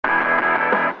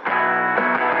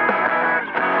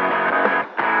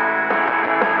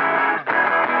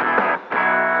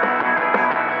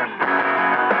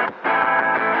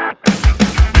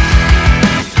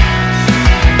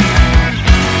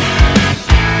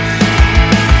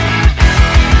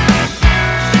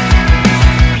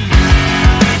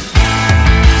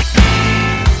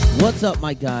What's up,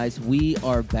 my guys? We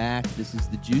are back. This is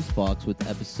the Juice Box with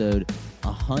episode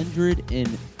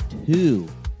 102.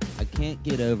 I can't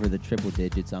get over the triple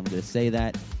digits. I'm going to say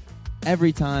that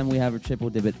every time we have a triple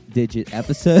digit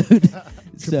episode.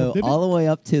 So all the way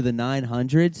up to the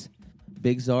 900s.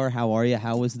 Big Czar, how are you?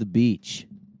 How was the beach?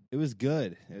 It was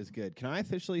good. It was good. Can I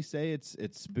officially say it's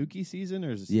spooky season,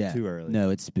 or is it too early? No,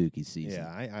 it's spooky season.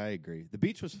 Yeah, I agree. The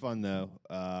beach was fun, though.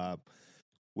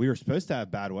 We were supposed to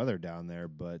have bad weather down there,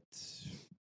 but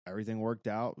everything worked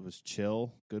out. It was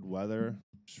chill, good weather,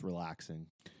 just relaxing.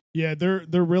 Yeah,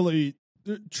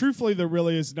 truthfully, there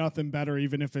really is nothing better,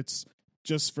 even if it's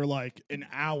just for like an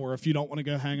hour, if you don't want to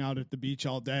go hang out at the beach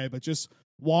all day, but just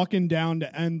walking down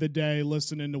to end the day,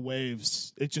 listening to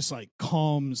waves, it just like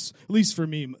calms, at least for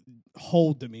me,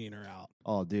 whole demeanor out.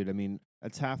 Oh, dude, I mean,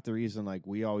 that's half the reason, like,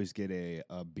 we always get a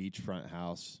beachfront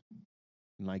house,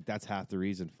 and, like, that's half the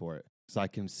reason for it. So I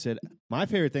can sit. My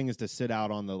favorite thing is to sit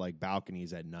out on the like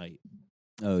balconies at night.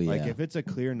 Oh yeah. Like if it's a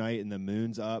clear night and the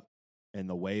moon's up and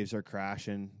the waves are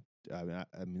crashing, I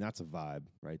mean that's a vibe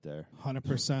right there.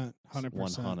 100%. 100%.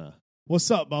 100.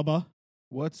 What's up, Bubba?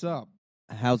 What's up?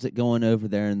 How's it going over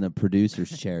there in the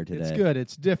producer's chair today? It's good.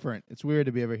 It's different. It's weird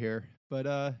to be over here,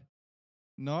 but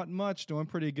not much. Doing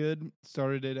pretty good.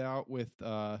 Started it out with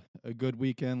a good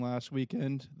weekend last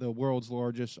weekend. The world's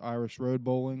largest Irish road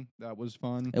bowling. That was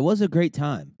fun. It was a great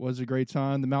time. Was a great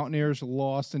time. The Mountaineers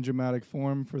lost in dramatic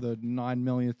form for the 9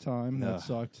 millionth time. That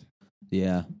sucked.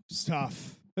 Yeah. It's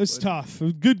tough. It's tough. It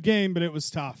was a good game, but it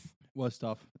was tough. Was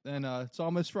tough. And it's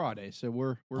almost Friday, so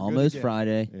we're almost good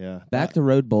Friday. Yeah. Back to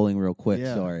road bowling real quick.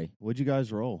 Yeah. Sorry. What'd you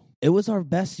guys roll? It was our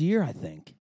best year, I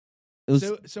think. It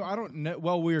was, so I don't know.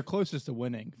 Well, we were closest to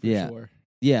winning for sure.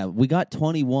 Yeah, we got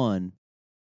 21.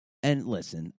 And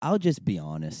listen, I'll just be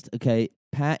honest, okay?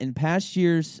 In past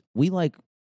years, we like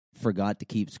forgot to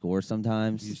keep score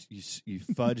sometimes. You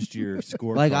fudged your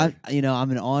score. Like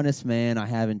I'm an honest man. I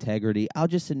have integrity. I'll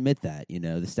just admit that.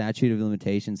 The statute of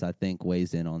limitations I think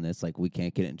weighs in on this. Like we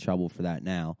can't get in trouble for that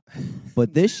now.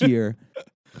 But this year,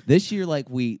 like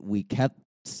we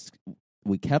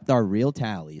kept our real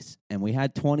tallies, and we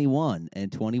had 21,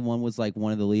 and 21 was like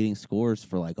one of the leading scores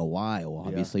for like a while.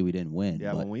 Obviously, we didn't win.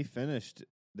 Yeah, when we finished,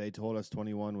 they told us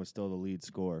 21 was still the lead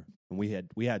score, and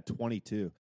we had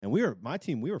 22. And my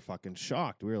team, we were fucking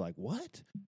shocked. We were like, "What?"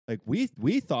 Like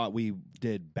we thought we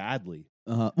did badly.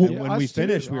 Well, when we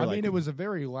finished, we were like, I mean, it was a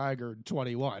very laggard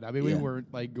 21. I mean, we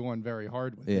weren't like going very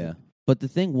hard with it. Yeah, but the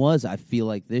thing was, I feel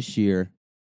like this year,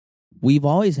 we've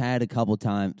always had a couple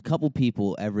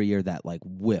people every year that like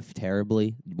whiff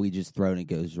terribly. We just throw it and it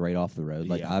goes right off the road.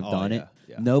 Like I've done it.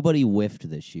 Yeah. Nobody whiffed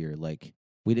this year. Like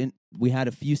we had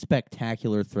a few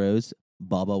spectacular throws.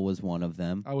 Bubba was one of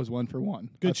them. I was 1 for 1.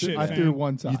 Good shit. I threw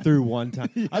one time. You threw one time.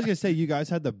 I was gonna say you guys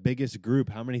had the biggest group.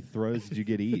 How many throws did you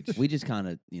get each? We just kind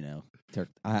of,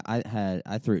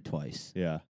 I threw it twice.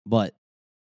 Yeah, but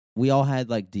we all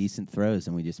had like decent throws,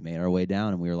 and we just made our way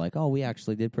down, and we were like, "Oh, we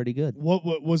actually did pretty good."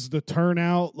 What was the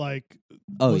turnout like?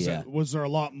 Was there a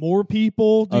lot more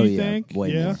people? Do you think?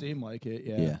 Way more. It seemed like it.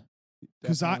 Yeah.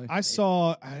 Because I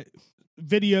saw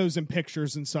videos and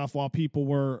pictures and stuff while people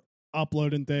were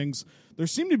uploading things. There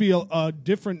seemed to be a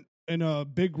different in a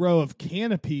big row of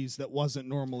canopies that wasn't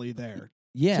normally there.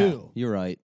 Yeah, too. You're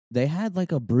right. They had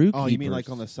like a brew. Oh, you mean like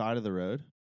on the side of the road?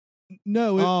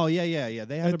 No. Yeah.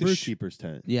 They had the the brew keeper's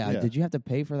tent. Yeah. Did you have to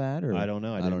pay for that? Or I don't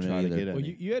know. I didn't try to get it. Well,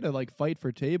 you had to like fight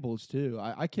for tables too.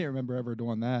 I can't remember ever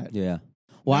doing that. Yeah.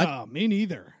 Well, no, me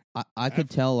neither. I could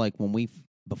tell like when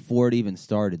before it even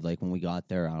started, like when we got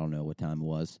there, I don't know what time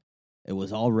it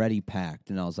was already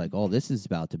packed, and I was like, oh, this is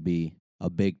about to be a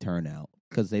big turnout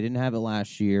because they didn't have it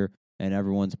last year, and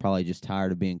everyone's probably just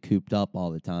tired of being cooped up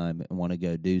all the time and want to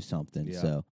go do something. Yeah.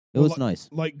 So it was nice.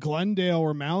 Like Glendale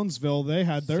or Moundsville, they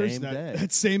had theirs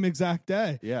that same exact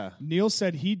day. Yeah. Neil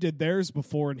said he did theirs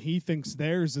before, and he thinks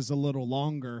theirs is a little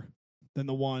longer than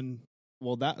the one.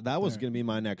 Well, that was going to be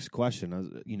my next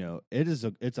question.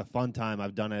 It's a fun time.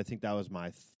 I've done it. I think that was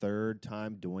my third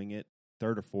time doing it,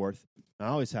 third or fourth. I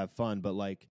always have fun, but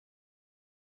like,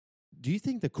 do you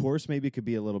think the course maybe could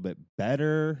be a little bit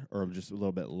better or just a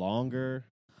little bit longer?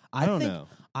 I don't know.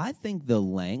 I think the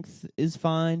length is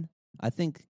fine. I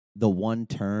think the one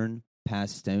turn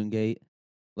past Stonegate,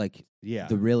 like the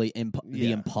really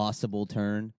the impossible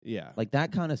turn, like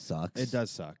that kind of sucks. It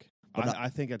does suck. But I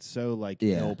think it's so like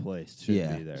ill placed.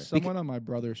 Shouldn't be there. Someone on my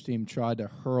brother's team tried to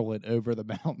hurl it over the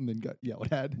mountain and got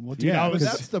yelled at. Well,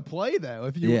 that's the play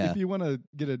though. If you want to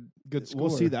get a good score. Well,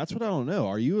 see, that's what I don't know.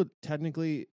 Are you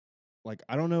technically like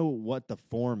I don't know what the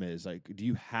form is. Like, do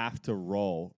you have to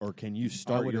roll, or can you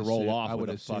start would your roll assume- off I with would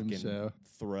a assume fucking so.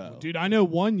 throw? Dude, I know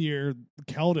one year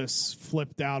Keldis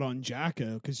flipped out on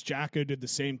Jacko because Jacko did the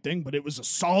same thing, but it was a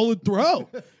solid throw.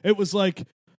 It was like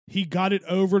he got it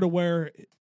over to where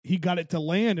he got it to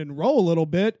land and roll a little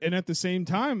bit, and at the same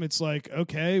time, it's like,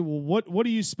 okay, well, what are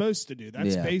you supposed to do?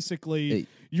 That's Yeah. basically It-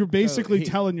 you're basically he-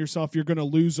 telling yourself you're going to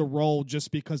lose a roll just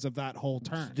because of that whole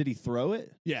turn. Did he throw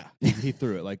it? Yeah. He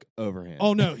threw it like overhand.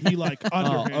 Oh no, he like Oh,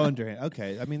 underhand. underhand.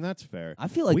 Okay, I mean that's fair. I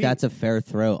feel like We- that's a fair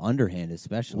throw, underhand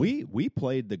especially. We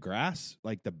played the grass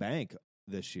like the bank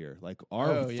this year. Like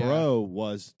our Oh, yeah. throw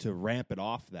was to ramp it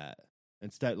off that.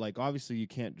 Instead, like obviously you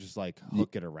can't just like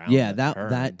hook it around. yeah, that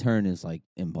that turn is like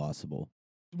impossible.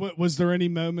 Was there any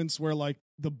moments where like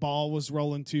the ball was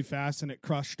rolling too fast and it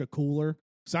crushed a cooler?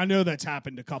 Because I know that's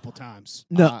happened a couple times.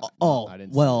 No, I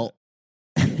didn't see well,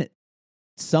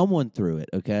 someone threw it,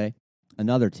 okay?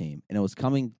 Another team, and it was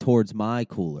coming towards our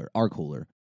cooler.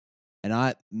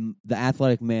 And the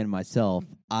athletic man myself,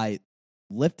 I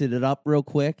lifted it up real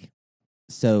quick.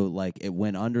 So like it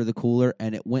went under the cooler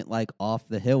and it went like off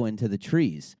the hill into the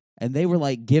trees. And they were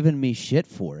like giving me shit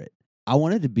for it. I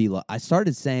wanted to be like, I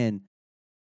started saying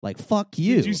like, fuck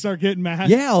you. Did you start getting mad?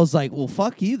 Yeah, I was like, well,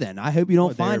 fuck you then. I hope you don't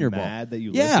What, they find were your ball. mad that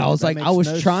you Yeah, listened? I was That like, makes I was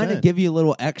no trying to sense. give you a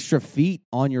little extra feet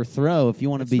on your throw if you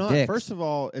want to It's be not, dicks. First of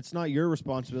all, it's not your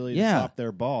responsibility to Yeah. stop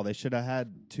their ball. They should have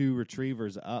had 2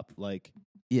 retrievers up. Like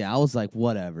Yeah, I was like,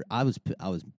 whatever. I was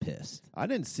pissed. I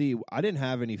didn't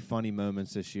have any funny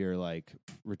moments this year, like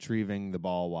retrieving the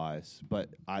ball wise. But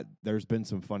there's been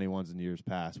some funny ones in years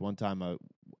past. One time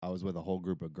I was with a whole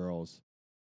group of girls,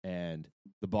 and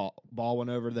the ball went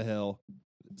over the hill.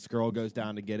 This girl goes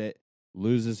down to get it,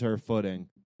 loses her footing,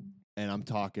 and I'm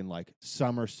talking like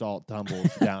somersault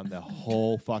tumbles down the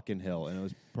whole fucking hill, and it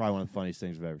was probably one of the funniest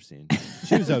things I've ever seen.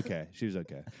 She was okay.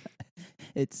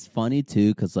 It's funny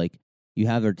too, because like you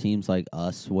have our teams like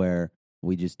us where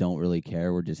we just don't really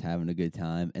care. We're just having a good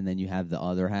time, and then you have the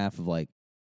other half of like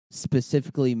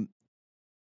specifically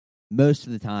most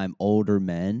of the time older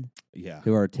men Yeah,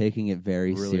 who are taking it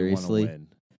very really seriously, wanna win.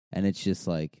 and it's just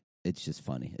like it's just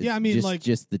funny. Yeah, I mean, just, like-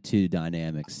 just the two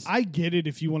dynamics. I get it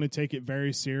if you want to take it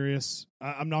very serious.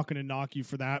 I'm not going to knock you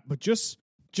for that, but just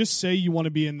say you want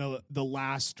to be in the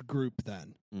last group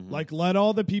then. Mhm. Like, let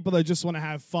all the people that just want to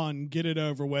have fun get it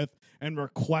over with and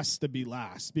request to be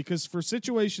last. Because for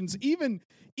situations,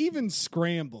 even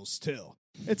scrambles too,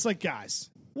 it's like, guys,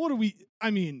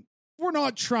 we're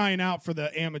not trying out for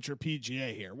the amateur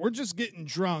PGA here. We're just getting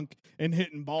drunk and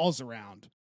hitting balls around.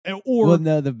 Well,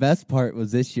 no, the best part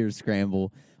was this year's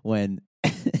scramble when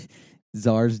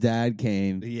Czar's dad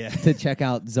came Yeah. to check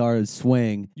out Czar's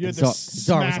swing. You had and the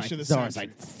Czar was smash like, of the Czar was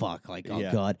century. like, fuck, like, oh,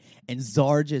 Yeah. God. And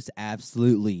Czar just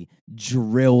absolutely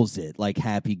drills it like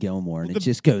Happy Gilmore, and The- it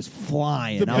just goes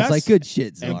flying. the I was like, best- good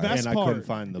shit, the Czar. best and I part- couldn't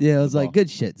find the Yeah, I was the like, ball. good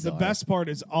shit, The Czar. best part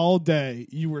is all day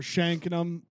you were shanking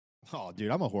them Oh,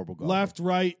 dude, I'm a horrible golfer. left,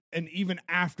 right, and even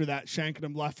after that, shanking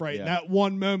them left, right. Yeah. And that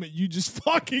one moment, you just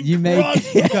fucking You make-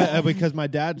 crushed them. because my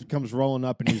dad comes rolling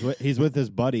up and he's with his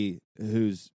buddy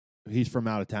he's from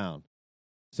out of town.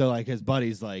 So like his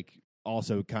buddy's like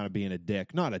also kind of being a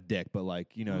dick. Not a dick, but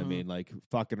like, you know what I mean? Like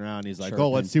fucking around. He's like, Chirping. "Oh,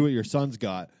 let's see what your son's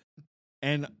got."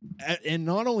 And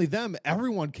not only them,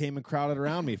 everyone came and crowded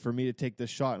around me for me to take this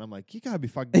shot. And I'm like, you gotta be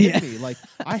fucking kidding me. Like,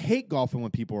 I hate golfing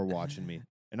when people are watching me.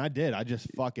 And I did. I just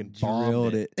fucking bombed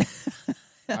Drilled it.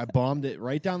 I bombed it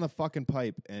right down the fucking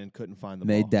pipe and couldn't find the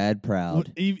Made ball. Dad Well,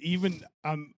 proud. even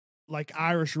like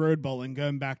Irish road bowling,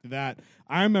 going back to that,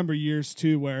 I remember years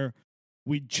too where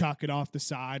we'd chuck it off the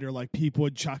side, or like people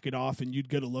would chuck it off, and you'd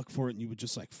go to look for it, and you would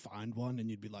just like find one, and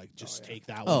you'd be like, just take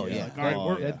that Oh, one. You're yeah. like, all right, Oh,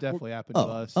 we're, yeah. That definitely happened Oh,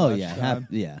 to us. oh last yeah, time.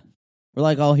 yeah. We're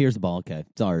like, oh, here's the ball. Okay,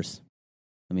 it's ours.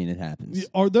 I mean, it happens.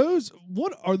 Are those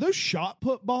shot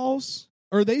put balls?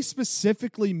 Are they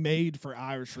specifically made for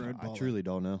Irish road I bowling? truly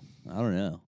don't know. I don't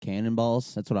know.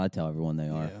 Cannonballs? That's what I tell everyone they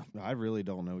are. Yeah. I really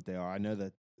don't know what they are. I know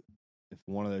that if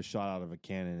one of those shot out of a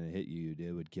cannon and hit you,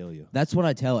 it would kill you. That's what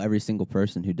I tell every single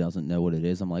person who doesn't know what it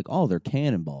is. I'm like, oh, they're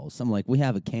cannonballs. I'm like, we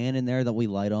have a cannon there that we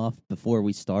light off before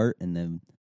we start, and then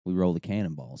we roll the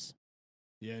cannonballs.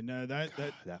 Yeah, no, that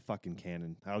That fucking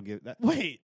cannon. I'll give that.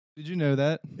 wait, Did you know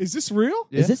that? is this real?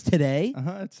 Yeah. Is this today?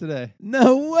 It's today.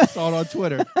 No way. Saw it on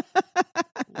Twitter.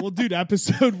 Well, dude,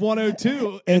 episode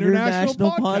 102,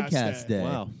 International Podcast Podcast Day. Day.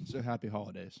 Wow. So happy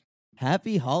holidays.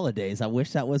 Happy holidays. I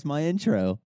wish that was my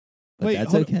intro. But Wait,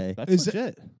 that's hold on. okay. That's Is it-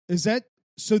 legit. Is that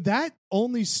so? That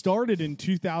only started in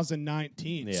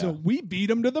 2019. Yeah. So we beat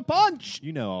them to the punch.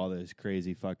 You know all those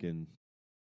crazy fucking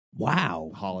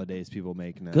Wow. holidays people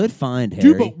make now. Good find, Harry.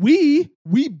 Dude, but we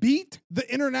beat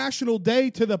the International Day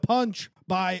to the punch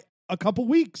by a couple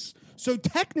weeks. So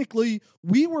technically,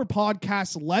 we were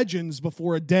podcast legends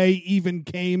before a day even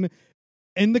came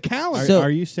in the calendar. So- Are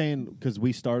you saying because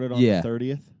we started on Yeah. the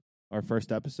 30th, our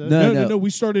first episode? No. We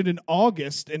started in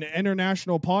August, and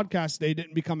International Podcast Day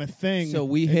didn't become a thing So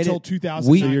we hit until it-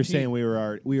 2019. So you're saying we were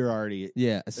already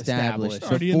Yeah, established Established. before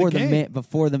Already in the game.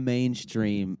 before the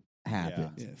mainstream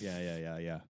happened.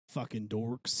 Yeah. fucking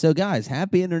dorks. So, guys,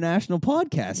 happy International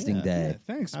Podcasting Yeah. Day. Yeah,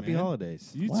 thanks, Happy man.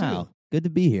 holidays. You Wow, too. good to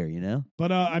be here. You know,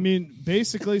 But I mean,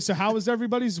 basically, so how was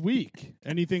everybody's week?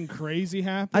 Anything crazy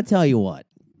happen? I tell you what,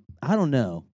 I don't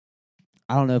know.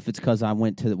 I don't know if it's because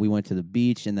we went to the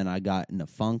beach and then I got in a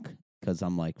funk because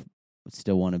I'm like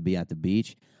still want to be at the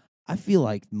beach. I feel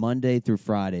like Monday through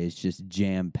Friday is just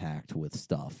jam packed with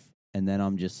stuff, and then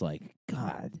I'm just like,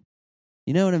 God,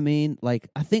 you know what I mean? Like,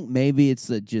 I think maybe it's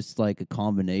just like a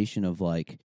combination of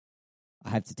like I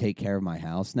have to take care of my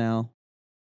house now.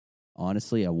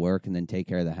 Honestly, I work and then take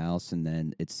care of the house, and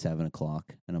then it's 7:00,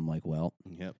 and I'm like, well,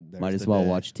 Yep. might as well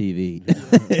watch TV.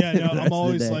 Yeah, no, The rest of I'm the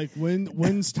always day. like,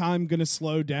 when's time gonna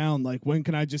slow down? Like, when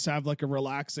can I just have like a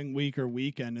relaxing week or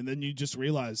weekend? And then you just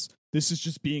realize this is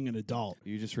just being an adult.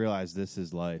 You just realize this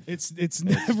is life. It's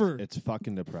never It's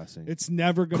fucking depressing. it's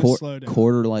never gonna slow down.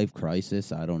 quarter life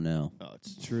crisis. I don't know, Oh,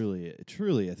 it's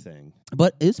truly a thing.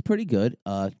 but it's pretty good.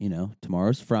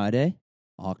 Tomorrow's Friday,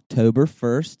 October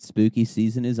 1st. Spooky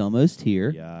season is almost here,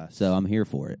 Yeah. so I'm here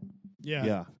for it.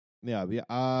 Yeah.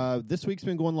 Yeah. This week's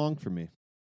been going long for me.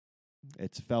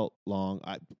 It's felt long.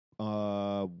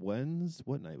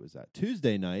 What night was that?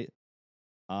 Tuesday night.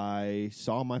 I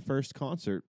saw my first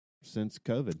concert since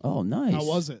COVID. Oh, nice. How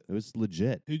was it? It was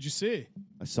legit. Who'd you see?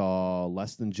 I saw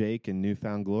Less Than Jake and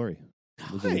Newfound Glory.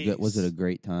 Was it a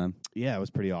great time? Yeah, it was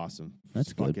pretty awesome. That's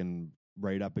It's good. fucking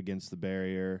right up against the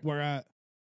barrier. Where at?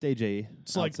 Stage A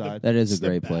It's like the- outside. That is It's a the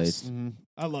great best. place. Mm-hmm.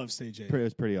 I love Stage 8. It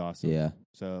was pretty awesome. Yeah,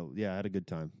 So yeah, I had a good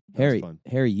time. That Harry. was fun.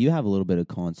 Harry, you have a little bit of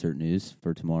concert news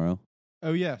for tomorrow.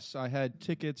 Oh, yes. I had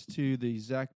tickets to the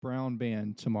Zach Brown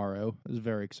band tomorrow. I was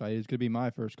very excited. It's going to be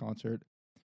my first concert.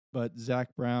 But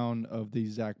Zach Brown of the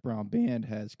Zach Brown band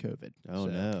has COVID. Oh,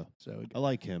 So- no. So I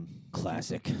like him.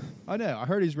 Classic. I know. I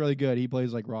heard he's really good. He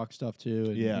plays like rock stuff too,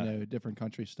 and Yeah. different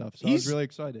country stuff. So I was He's- really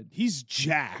excited. He's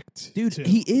jacked. Dude, too.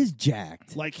 he is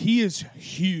jacked. like he is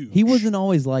huge. He wasn't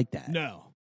always like that. No.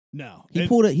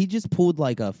 He just pulled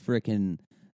like a frickin'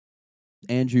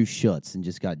 Andrew Schutz and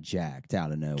just got jacked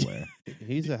out of nowhere.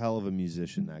 He's a hell of a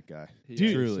musician, that guy. He Dude,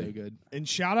 is truly. so good. And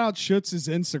shout out Schutz's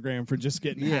Instagram for just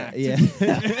getting hacked.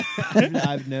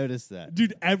 I've noticed that.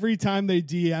 Dude, every time they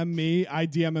DM me, I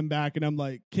DM him back, and I'm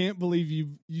like, can't believe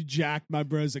you jacked my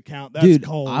bro's account. That's Dude,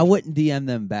 cold. I wouldn't DM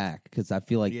them back because I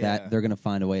feel like Yeah. that they're gonna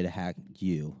find a way to hack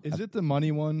you. Is it the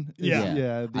money one? Yeah.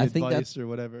 Yeah. The I think advice or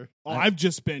whatever. I've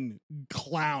just been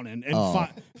clowning, and Oh.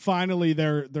 finally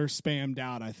they're spammed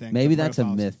out. I think Maybe the that's a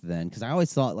profiles. myth then, because I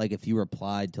always thought like if you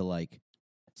replied to like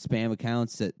spam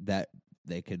accounts that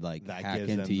they could like That hack gives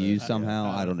them into the- you yeah. somehow.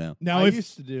 I don't know. Now, I if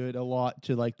used to do it a lot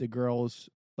to like the girls,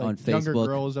 like On younger Facebook?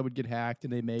 girls that would get hacked,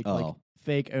 and they make like Oh.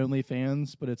 fake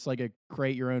OnlyFans, but it's like a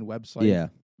create your own website, Yeah,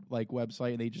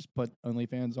 website, and they just put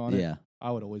OnlyFans on it. yeah,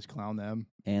 I would always clown them.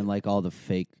 and like all the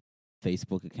fake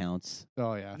Facebook accounts.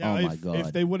 Oh yeah. now Oh my if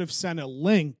God. they would have sent a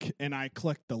link and I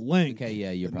clicked the link, Okay, yeah,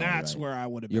 you're then probably that's right. where I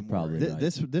would have. You're been probably worried. right.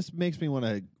 This makes me want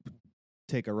to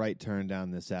take a right turn down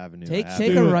this avenue. Take I take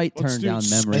have. Do a it. right Let's turn do down it.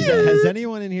 memory Has, lane. has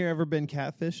anyone in here ever been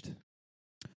catfished?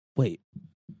 Wait,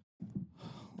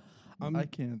 I'm- I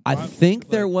can't. I Well, think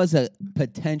there like- was a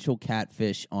potential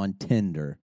catfish on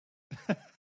Tinder,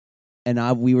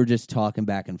 and we were just talking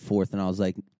back and forth, and I was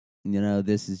like,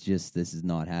 this is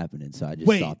not happening. So I just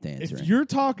Wait, stopped answering. if you're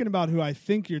talking about who I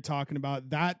think you're talking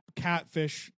about, that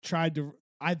catfish tried to.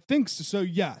 I think so. So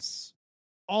yes,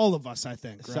 all of us. I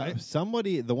think right.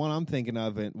 Somebody, the one I'm thinking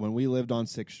of, when we lived on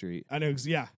 6th Street, I know.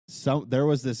 Yeah. there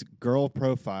was this girl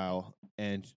profile,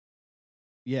 and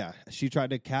yeah, she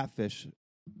tried to catfish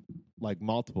like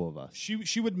multiple of us.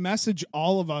 She would message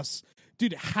all of us.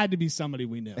 Dude, it had to be somebody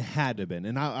we knew. It had to have been,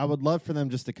 and I would love for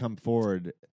them just to come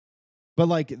forward. But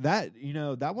like that,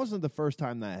 that wasn't the first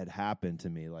time that had happened to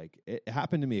me. Like it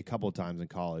happened to me a couple of times in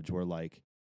college, where like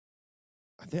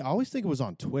I always think it was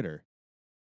on Twitter.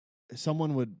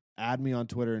 Someone would add me on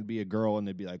Twitter and be a girl, and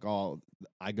they'd be like, "Oh,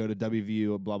 I go to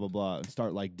WVU, blah blah blah," and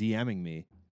start like DMing me,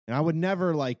 and I would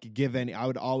never like give any. I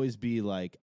would always be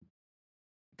like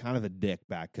kind of a dick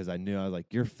back because I knew I was like,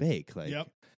 "You're fake." Like, Yep.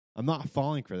 I'm not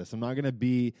falling for this. I'm not gonna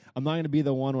be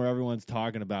the one where everyone's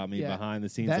talking about me Yeah. behind the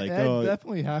scenes. That, like, that oh,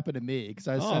 definitely happened to me because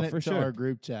I Oh, sent it for to sure. our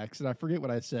group text, and I forget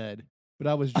what I said, But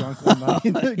I was drunk one night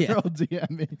and the Yeah. girl DM'd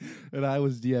me, and I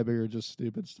was DMing her just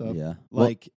stupid stuff. Yeah.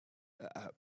 Like,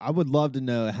 I would love to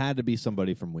know. It had to be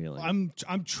somebody from Wheeling.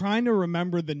 I'm trying to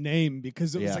remember the name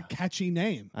because it was Yeah. a catchy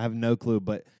name. I have no clue,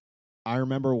 but I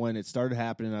remember when it started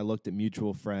happening. I looked at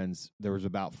mutual friends. There was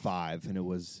about 5, and it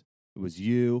was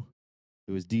you,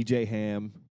 it was DJ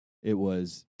Ham, it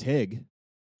was Tig.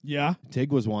 Yeah.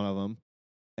 Tig was one of them,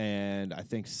 and I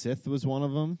think Sith was one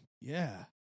of them. Yeah.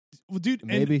 Well, dude,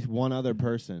 Maybe one other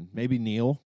person, maybe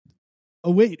Neil.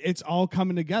 oh wait, it's all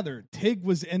coming together. Tig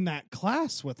was in that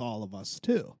class with all of us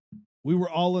too. We were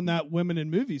all in that women in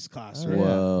movies class. Right?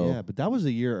 Whoa. Yeah, but that was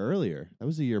a year earlier. That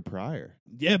was a year prior.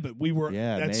 Yeah, but we were.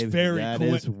 Yeah, that's maybe. very That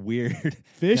is weird.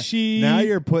 fishy. Now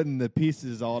you're putting the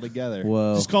pieces all together.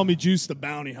 Whoa. just call me Juice the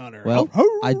Bounty Hunter. Well,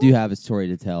 Oh, I do have a story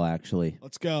to tell, actually.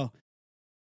 Let's go.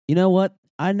 You know what?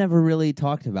 I never really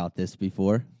talked about this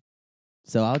before.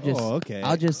 So okay.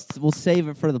 we'll save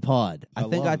it for the pod. I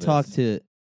think I talked to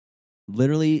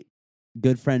literally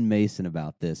good friend Mason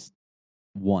about this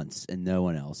once and no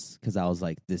one else because I was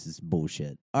like, this is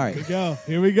bullshit. All Here we right. go.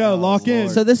 Here we go. Oh, Lock in.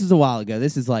 Lord. So this is a while ago.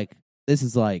 This is like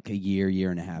a year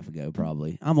and a half ago,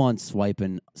 probably. I'm on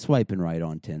swiping right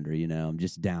on Tinder, you know. I'm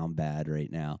just down bad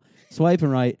right now. Swiping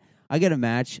right. I get a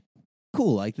match.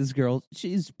 Cool, like this girl,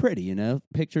 she's pretty, you know.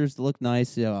 Pictures look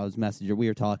nice. You know, I was messenger. We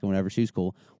were talking, whatever. She was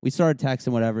cool. We started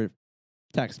texting, whatever.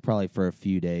 Text probably for a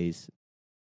few days.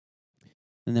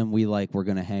 And then we're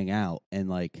gonna hang out. And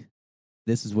like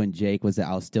this is when Jake was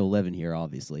I was still living here,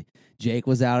 obviously. Jake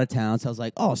was out of we'll so I was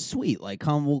like, oh sweet, like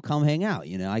we'll come hang out,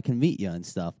 you know, I can meet you and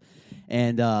stuff.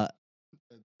 And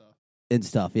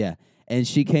stuff, yeah. And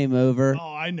she came over.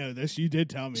 Oh, I know this. You did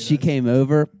tell me. She this. came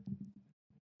over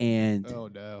and Oh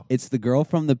no! it's the girl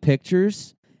from the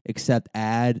pictures, except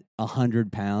add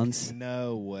 100 pounds.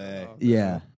 No way. Oh,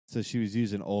 Yeah. So she was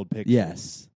using old pictures.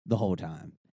 Yes. The whole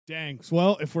time. Dang.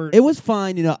 Well, if we're It was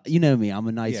fine, you know me. I'm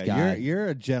a nice Yeah, guy. You're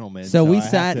a gentleman. So we I have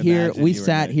sat to here. imagine We you were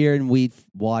sat nice. here and we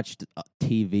watched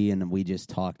TV and we just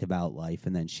talked about life.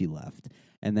 And then she left.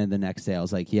 And then the next day I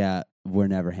was like, "Yeah, we're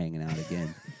never hanging out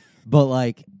again." But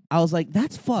like, I was like,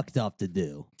 "That's fucked up to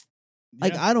do."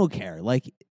 Like, yeah. I don't care.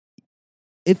 Like,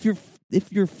 if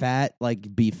you're fat,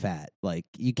 like, be fat. Like,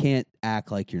 you can't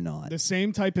act like you're not. the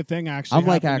same type of thing actually. I'm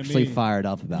like happened to actually me. fired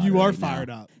up about it. You are right now. fired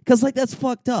up. Because like that's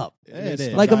fucked up. It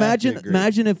is. Like I have to agree.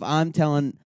 imagine if I'm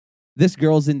telling this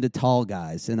girl's into tall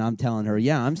guys and I'm telling her,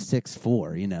 yeah, I'm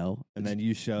 6'4", you know. And then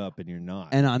you show up and you're not.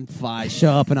 And I'm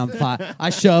show up and I'm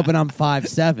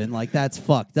 5'7", like that's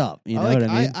fucked up. You know what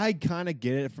I mean? I kind of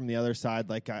get it from the other side.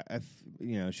 Like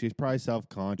she's probably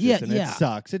self-conscious Yeah, and yeah. it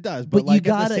sucks. It does. but like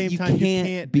you at the gotta, same you time,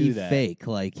 can't do be that. fake.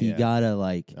 Like you Yeah. gotta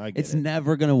like, I get it's it.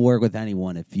 never gonna work with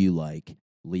anyone if you like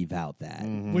leave out that.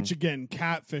 Mhm. Which again,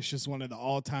 Catfish is one of the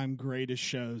all-time greatest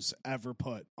shows ever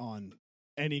put on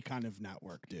any kind of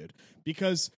network, dude.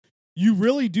 Because you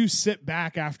really do sit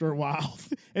back after a while.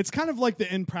 It's kind of like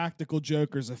the Impractical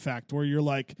Jokers effect, where you're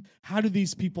like, how do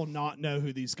these people not know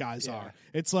who these guys are?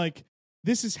 It's like,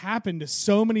 this has happened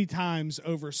so many times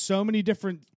over so many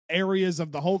different areas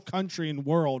of the whole country and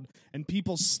world, and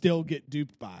people still get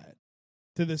duped by it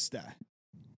to this day.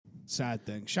 Sad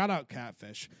thing. Shout out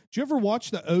Catfish. Did you ever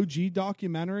watch the OG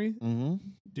documentary? Mhm.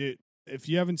 Dude, if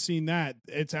you haven't seen that,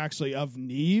 it's actually of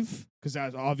Neve, because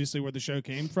that's obviously where the show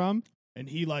came from. And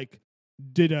he like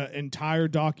did an entire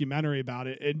documentary about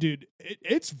it. And dude,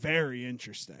 it's very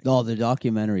interesting. Oh, the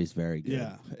documentary is very good.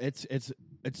 Yeah. It's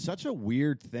such a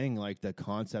weird thing, like the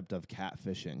concept of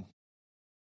catfishing.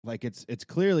 Like it's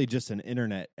clearly just an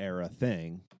internet era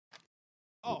thing.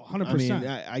 Oh, 100%. I mean,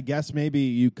 I guess maybe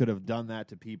you could have done that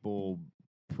to people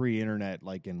pre-internet,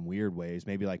 like in weird ways.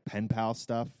 Maybe like pen pal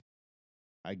stuff.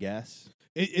 I guess.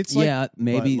 It's like, yeah,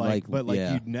 maybe but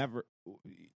yeah. you'd never.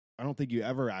 I don't think you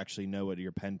ever actually know what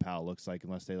your pen pal looks like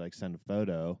unless they like send a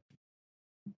photo.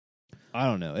 I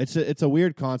don't know. It's a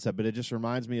weird concept, but it just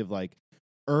reminds me of like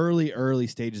early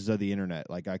stages of the internet.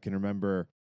 Like I can remember,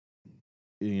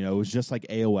 it was just like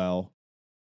AOL,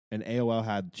 and AOL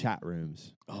had chat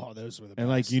rooms, oh, those were the and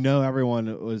best. like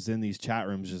everyone was in these chat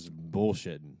rooms just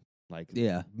bullshitting, like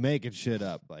Yeah. making shit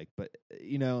up. Like, but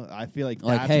I feel like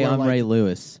Like, that's hey, where, I'm like, Ray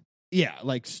Lewis. Yeah,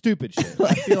 like stupid shit.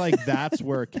 I feel like that's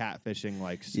where catfishing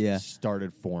Yeah.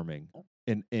 started forming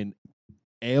in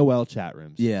AOL chat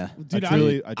rooms. Yeah. Dude, I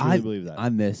truly believe that. I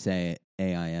miss AIM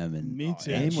and Me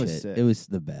too. that AIM was shit. sick. It was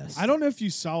the best. I don't know if you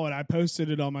saw it. I posted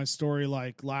it on my story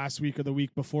like last week or the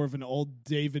week before of an old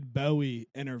David Bowie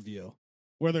interview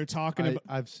where they're talking about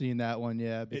I've seen that one,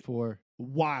 before.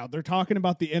 wild. They're talking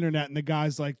about the internet and the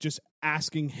guy's like just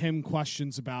asking him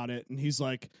questions about it. And he's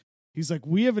like, He's like,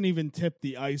 we haven't even tipped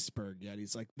the iceberg yet.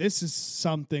 He's like, this is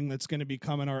something that's going to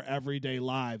become in our everyday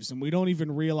lives, and we don't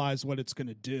even realize what it's going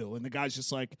to do. And the guy's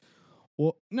just like,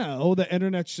 well, no, the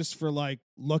internet's just for like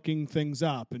looking things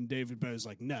up. And David Bowie's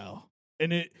like, no.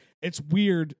 And it's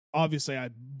weird. Obviously, I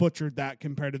butchered that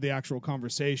compared to the actual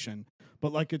conversation,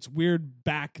 but like it's weird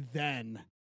back then.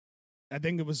 I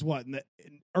think it was in the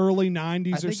early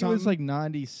 90s or something? I think it was like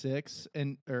 96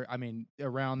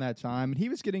 around that time. And he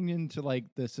was getting into like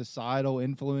the societal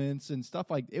influence and stuff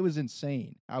like it was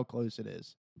insane how close it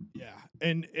is. Yeah.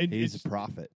 And he's a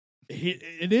prophet.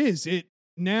 It is.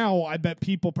 Now I bet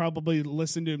people probably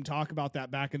listened to him talk about that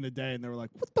back in the day and they were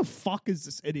like, what the fuck is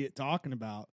this idiot talking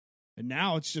about? And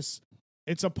now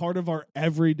it's a part of our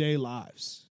everyday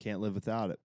lives. Can't live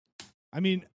without it. I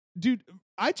mean, dude,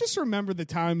 I just remember the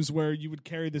times where you would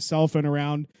carry the cell phone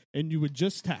around and you would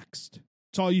just text.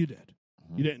 That's all you did.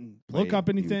 You didn't look up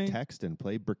anything. You text and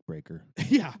play Brick Breaker.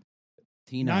 Yeah.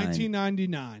 T9.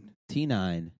 1999.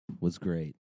 T9 was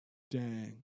great.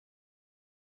 Dang.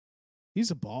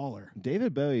 He's a baller.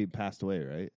 David Bowie passed away,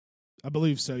 right? I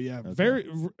believe so, yeah. Okay.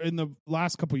 Very in the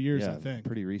last couple of years, I think.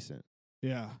 Pretty recent.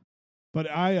 Yeah. But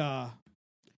I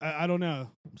don't know.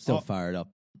 I'm still fired up.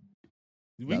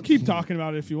 We can keep talking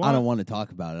about it if you want. I don't want to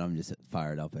talk about it. I'm just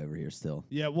fired up over here still.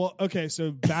 Yeah, well, okay, so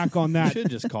back on that. You should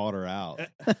have just called her out.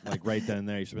 Like right then and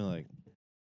there. You should be like...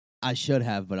 I should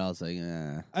have, but I was like,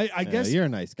 I guess... You're a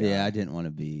nice guy. Yeah, I didn't want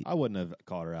to be... I wouldn't have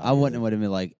called her out. I wouldn't have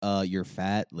been like, you're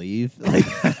fat, leave. Like...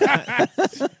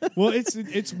 Well,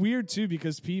 it's weird, too,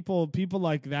 because people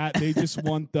like that, they just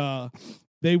want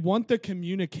the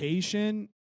communication.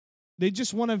 They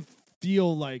just want to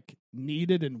feel like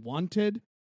needed and wanted,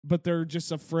 but they're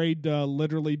just afraid to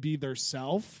literally be their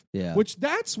self. Yeah. Which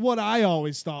that's what I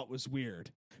always thought was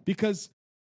weird. Because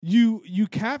you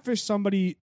catfish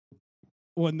somebody,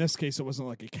 well, in this case it wasn't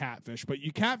like a catfish, but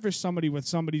you catfish somebody with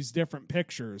somebody's different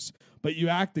pictures, but you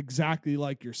act exactly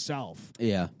like yourself.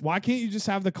 Yeah. Why can't you just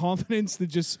have the confidence to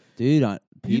just... Dude,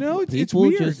 it's people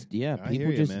weird. just,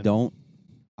 people just don't...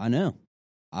 I know.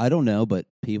 I don't know, but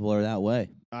people are that way.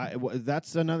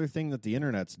 That's another thing that the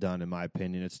internet's done, in my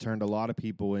opinion. It's turned a lot of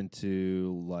people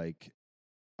into, like,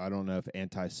 I don't know if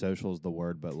antisocial is the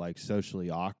word, but like socially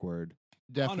awkward.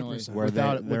 Definitely, 100%.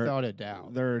 without a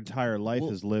doubt. Their entire life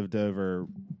is lived over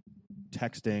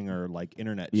texting or like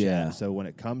internet chat. Yeah. So when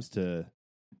it comes to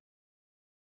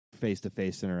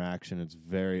face-to-face interaction, it's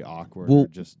very awkward. Well, or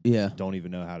just don't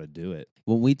even know how to do it.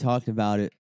 When we talked about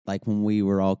it, like when we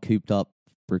were all cooped up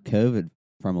for COVID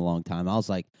from a long time, I was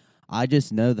like, I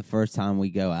just know the first time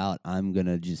we go out, I'm going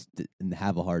to just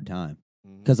have a hard time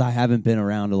because I haven't been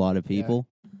around a lot of people.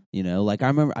 You know, like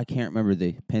I can't remember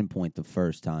the pinpoint the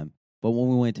first time, but when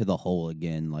we went to the hole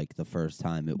again, like the first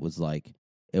time, it was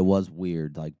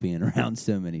weird, like being around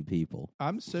so many people.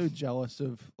 I'm so jealous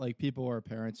of like people our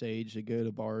parents' age that go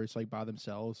to bars like by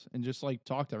themselves and just like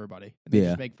talk to everybody. And they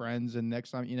just make friends. And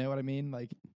next time, you know what I mean? Like,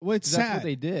 well, it's that's sad. what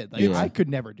they did. Like, I could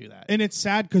never do that. And it's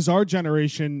sad because our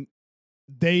generation,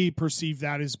 they perceive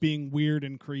that as being weird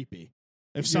and creepy.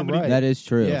 If somebody that is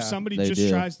true. If somebody just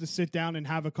tries to sit down and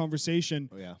have a conversation,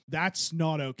 that's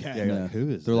not okay. Yeah, like, who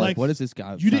is They're like, what is this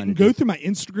guy? You didn't go through my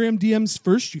Instagram DMs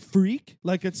first, you freak.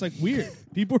 Like, it's like weird.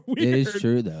 People are weird. It is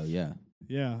true though, yeah.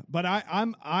 Yeah. But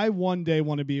I one day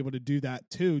want to be able to do that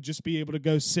too. Just be able to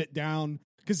go sit down,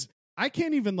 because I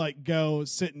can't even like go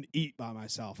sit and eat by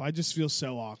myself. I just feel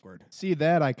so awkward. See,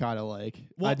 that I kind of like.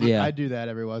 Well, I do that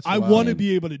every once in a while. I want to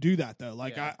be able to do that though.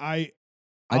 Like I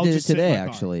I'll did it just sit in today my car.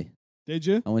 actually. Did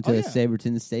you? I went to the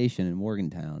Saberton station in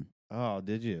Morgantown. Oh,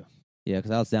 did you? Yeah,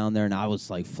 because I was down there and I was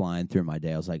like flying through my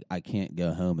day. I was like, I can't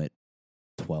go home at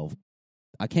 12.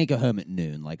 I can't go home at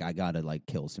noon. Like, I got to like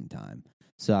kill some time.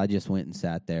 So I just went and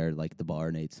sat there like the bar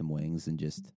and ate some wings and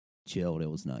just chilled.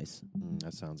 It was nice.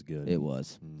 That sounds good. It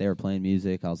was. They were playing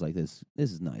music. I was like, this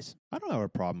is nice. I don't have a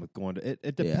problem with going to it.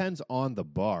 It depends on the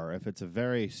bar. If it's a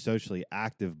very socially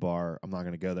active bar, I'm not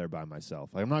going to go there by myself.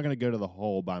 Like, I'm not going to go to the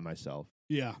hole by myself.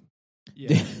 Yeah.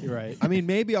 Yeah, you're right. I mean,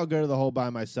 maybe I'll go to the hole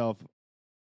by myself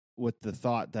with the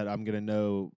thought that I'm going to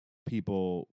know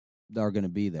people are going to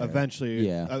be there eventually.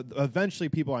 Eventually,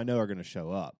 people I know are going to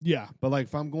show up. Yeah, but like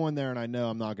if I'm going there and I know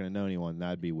I'm not going to know anyone,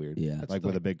 that'd be weird. Yeah, that's like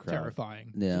with a big crowd.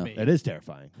 Terrifying. Yeah, it is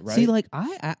terrifying. Right? See, like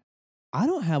I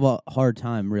don't have a hard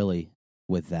time really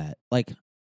with that. Like,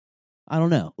 I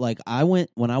don't know. Like,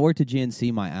 when I worked at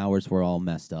GNC, my hours were all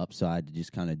messed up, so I had to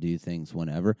just kind of do things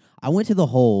whenever. I went to the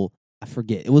hole. I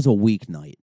forget. It was a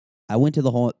weeknight. I went to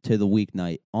the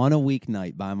weeknight on a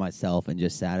weeknight by myself and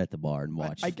just sat at the bar and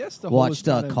watched. I guess the watched.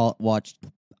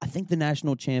 I think the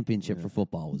national championship for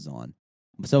football was on.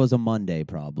 So it was a Monday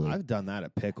probably. I've done that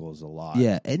at Pickles a lot.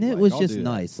 Yeah, and it Like, was I'll just do that.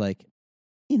 nice. Like,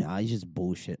 I was just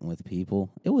bullshitting with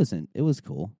people. It was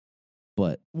cool.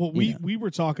 But Well, you know. we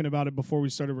were talking about it before we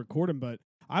started recording, but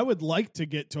I would like to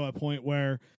get to a point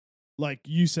where, like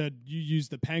you said, you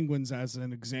used the Penguins as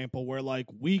an example, where like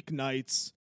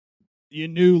weeknights, you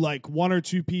knew like one or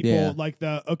two people, like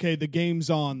the game's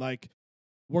on, like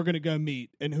we're gonna go meet,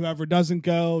 and whoever doesn't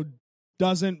go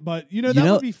doesn't. But that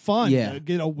would be fun. yeah. To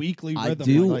get a weekly I rhythm.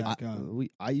 do- Like Like, that going.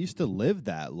 I used to live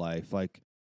that life. Like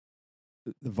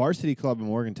the varsity club in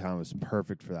Morgantown was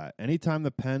perfect for that. Anytime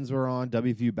the Pens were on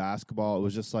WVU basketball, it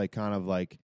was just like kind of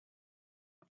like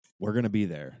we're gonna be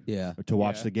there Yeah. to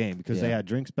watch Yeah. the game because they Yeah. had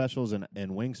drink specials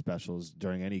and wing specials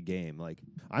during any game. Like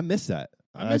I miss that.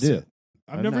 I miss do. it.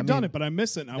 I've I never done mean, it, but I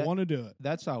miss it, and I that- want to do it.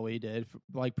 That's how we did,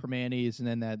 like Permanis, and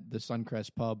then the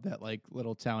Suncrest pub, that like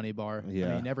little towny bar.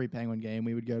 Yeah. I mean, every Penguin game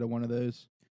we would go to one of those.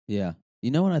 Yeah.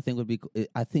 You know what I think would be cool?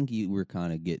 I think you were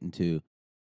kind of getting to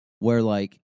where,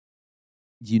 like,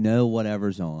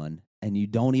 whatever's on, and you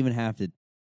don't even have to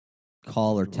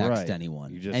call or text Right.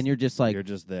 anyone. You just- and you're just like, you're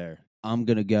just there. I'm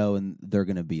going to go, and they're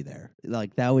going to be there.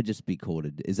 Like, that would just be cool.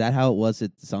 Is that how it was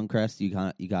at Suncrest?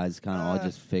 You guys kind of all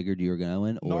just figured you were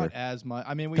going? Or Not as much.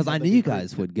 I mean, we because I had, knew like, a you group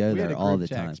guys te- would go we had there a all group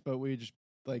the time. text, but we just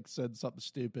like said something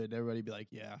stupid. And everybody'd be like,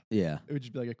 "Yeah." Yeah. It would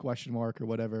just be like a question mark or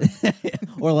whatever.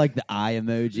 Or like the eye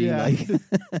emoji. Yeah.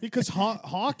 Like, Because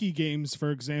hockey games,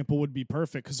 for example, would be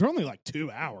perfect because they're only like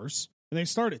 2 hours, and they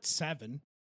start at 7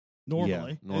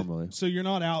 normally. normally. So you're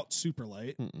not out super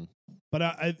late. Mm-mm.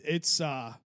 But it's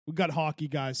we've got hockey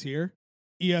guys here.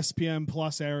 ESPN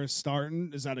Plus era is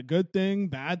starting. Is that a good thing?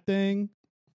 Bad thing?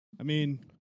 I mean,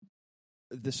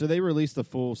 So they released the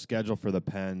full schedule for the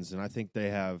Pens, and I think they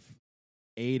have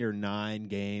 8 or 9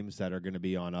 games that are going to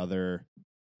be on other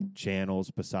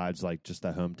channels besides like just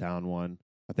the hometown one.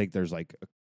 I think there's like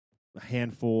a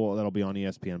handful that'll be on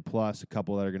ESPN Plus, a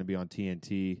couple that are going to be on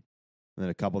TNT, and then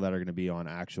a couple that are going to be on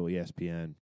actual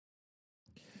ESPN.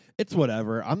 It's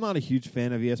whatever. I'm not a huge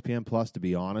fan of ESPN Plus, to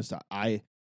be honest. I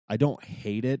don't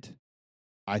hate it.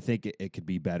 I think it could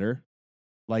be better.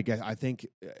 Like I think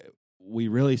we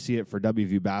really see it for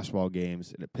WVU basketball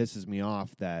games, and it pisses me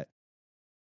off that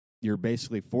you're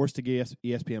basically forced to get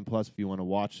ESPN Plus if you want to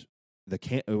watch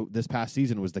this past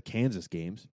season was the Kansas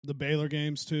games. the Baylor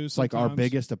games too. It's like our sometimes.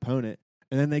 biggest opponent,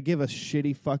 and then they give us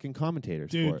shitty fucking commentators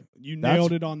for Dude, it. you That's-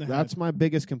 nailed it on the head. That's my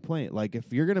biggest complaint. Like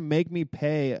if you're gonna make me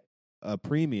pay a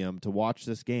premium to watch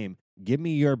this game, give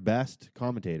me your best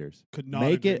commentators. Could not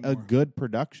Make agree it a more. good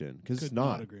production because Could it's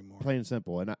not. agree more. Plain and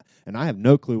simple. And I have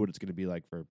no clue what it's going to be like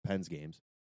for Pens games.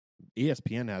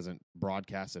 ESPN hasn't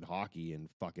broadcasted hockey in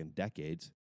fucking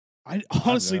decades. I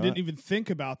honestly know. didn't even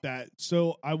think about that.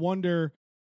 So I wonder.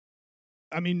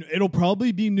 I mean, it'll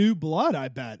probably be new blood. I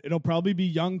bet it'll probably be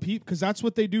young people because that's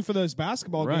what they do for those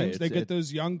basketball Right, games. They it's- get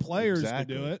those young players to do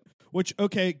Exactly. it. Which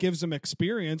it gives them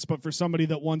experience, but for somebody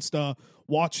that wants to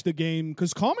watch the game,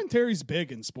 because commentary's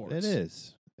big in sports. It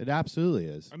is. It absolutely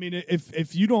is. I mean,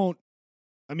 if you don't,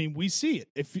 I mean, we see it.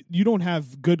 If you don't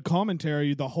have good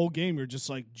commentary the whole game, you're just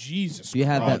like Jesus. you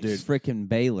have that Christ. freaking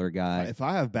Baylor guy. If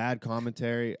I have bad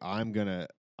commentary,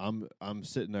 I'm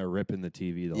sitting there ripping the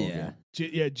TV the whole Yeah.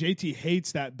 game. JT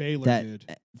hates that Baylor That dude.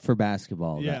 for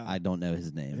basketball. Yeah. That I don't know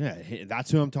his name. Yeah,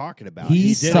 that's who I'm talking about. He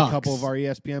did sucks. a couple of our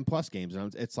ESPN Plus games,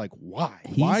 and it's like, why?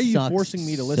 He Why are you sucks forcing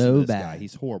me to listen so to this bad. guy?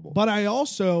 He's horrible. But I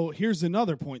also here's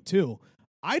another point too.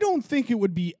 I don't think it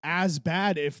would be as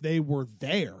bad if they were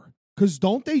there. Because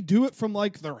don't they do it from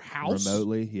like their house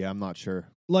remotely, yeah, I'm not sure.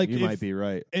 Like You might be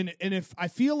right. And if I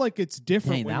feel like it's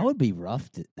different, Dang, when that would be rough.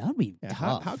 That would be Yeah,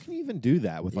 tough. how can you even do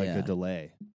that with like Yeah. a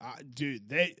delay? dude,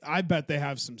 I bet they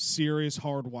have some serious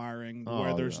hardwiring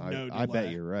where there's no delay. I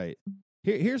bet you're right.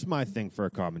 Here's my thing for a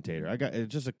commentator. I got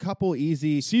just a couple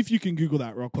easy See if you can Google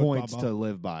that real quick. points Bubba. to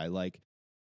live by. Like,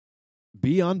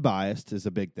 be unbiased is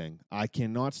a big thing. I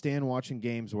cannot stand watching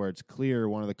games where it's clear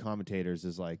one of the commentators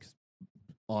is like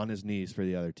on his knees for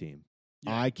the other team.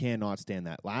 Yeah. I cannot stand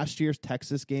that. Last year's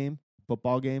Texas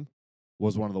football game,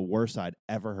 was one of the worst I'd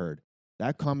ever heard.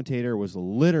 That commentator was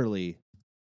literally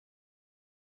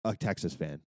a Texas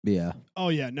fan. Yeah. Oh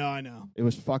yeah, no, I know. It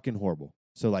was fucking horrible.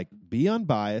 So, like, be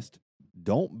unbiased.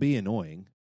 Don't be annoying,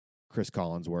 Chris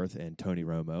Collinsworth and Tony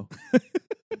Romo.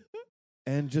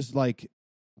 And just, like,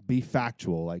 be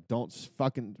factual. Like, don't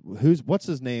fucking... What's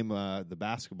his name? The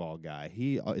basketball guy.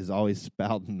 He is always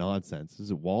spouting nonsense. Is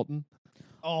it Walton?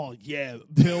 Oh yeah,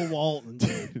 Bill Walton,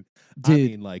 dude. I Dude.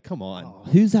 mean, like, come on. Oh,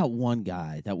 Who's that one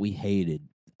guy that we hated?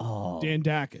 Oh, Dan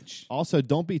Dakich. Also,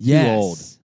 don't be too yes. old.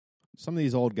 some of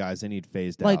these old guys, they need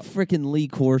phased Like out. freaking Lee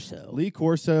Corso. Lee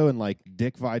Corso and like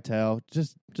Dick Vitale,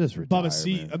 just retire. Bubba,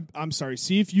 see, man. I'm sorry.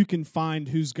 See if you can find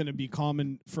who's going to be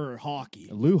common for hockey.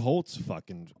 Lou Holtz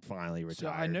fucking finally retired. So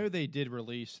I know they did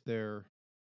release their,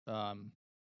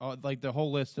 like the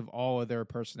whole list of all of their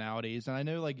personalities, and I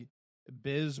know like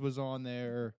Biz was on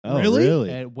there. Oh, Really?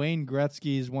 really? And Wayne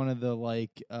Gretzky is one of the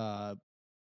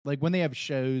like when they have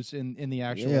shows in the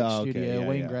actual Yeah, like, okay, studio. yeah,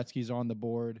 Wayne yeah. Gretzky's on the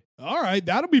board, All right,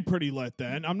 that'll be pretty lit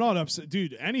then. I'm not upset,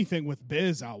 dude. Anything with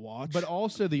Biz, I'll watch. but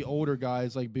also the older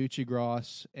guys like Bucci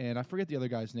Gross and I forget the other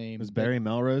guy's name. Was but Barry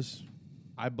Melrose?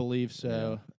 I believe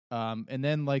so. And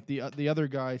then like the other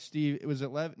guy, Steve. It was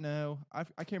at No, I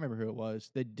can't remember who it was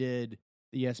that did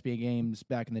the ESPN games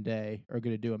back in the day. Are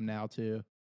going to do them now too.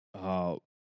 Oh,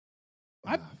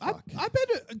 I fuck. bet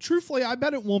it, truthfully, I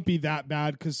bet it won't be that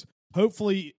bad because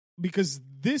hopefully, because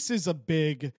this is a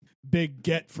big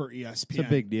get for ESPN. It's a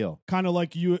big deal. Kind of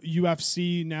like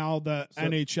UFC now, the So-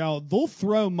 NHL, they'll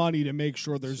throw money to make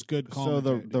sure there's good So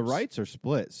commentators. the rights are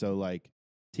split. So like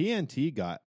TNT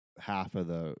got half of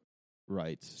the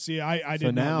rights. See, I So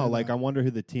didn't now, know like, that. I wonder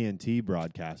who the TNT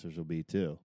broadcasters will be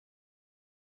too.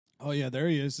 Oh yeah, there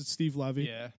he is. It's Steve Levy.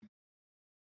 Yeah,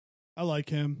 I like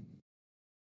him.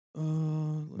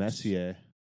 Let's see. Messier,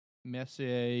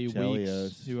 Messier, Chelios.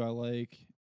 Weeks, who I like,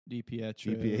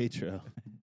 DiPietro. DiPietro.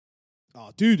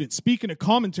 Oh, dude! And speaking of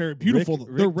commentary, beautiful.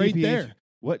 Rick They're right DiPietro. there.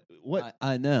 What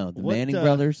I know. The what, Manning uh,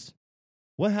 brothers.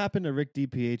 what happened to Rick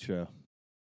DiPietro?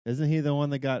 Isn't he the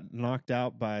one that got knocked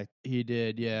out by He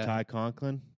did, yeah. Ty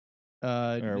Conklin?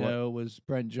 No, what? it was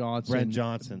Brent Johnson. Brent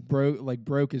Johnson.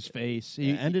 broke his face.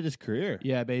 He Ended his career.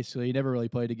 yeah, basically, he never really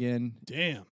played again.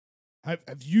 Damn.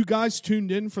 Have you guys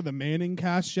tuned in for the Manning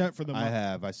cast yet? For the I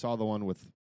have. I saw the one with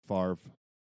Favre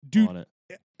dude, on it.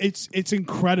 it's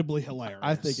incredibly hilarious.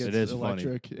 I think It it's is funny.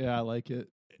 electric. Yeah, I like it.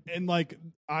 And like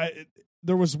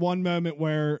there was one moment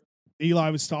where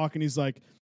Eli was talking. He's like,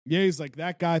 he's like,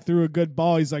 that guy threw a good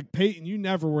ball. He's like, Peyton, you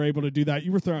never were able to do that.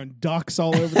 You were throwing ducks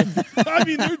all over the. I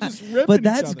mean, they're just ripping. But each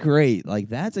that's other. great. Like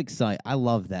that's exciting. I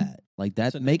love that. Like that.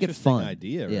 That's an Make it interesting fun.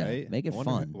 idea, Yeah, right? make it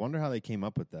fun. Wonder how they came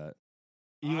up with that.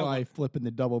 Eli flipping the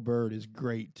double bird is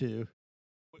great too.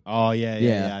 Oh yeah,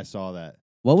 Yeah. I saw that.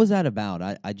 What was that about?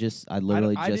 I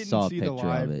literally I just didn't saw a see the picture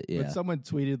live, of it. Yeah. But someone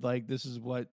tweeted like, "This is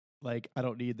what like I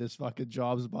don't need this fucking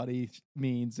jobs buddy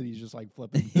means," and he's just like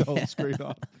flipping the whole Yeah. screen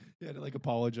off. He had to like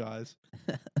apologize.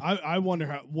 I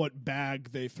wonder what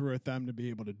bag they threw at them to be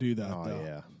able to do that. Oh though.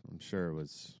 yeah, I'm sure it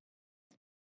was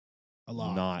A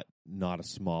lot. not a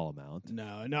small amount.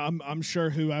 No, I'm sure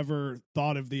whoever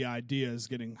thought of the idea is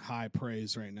getting high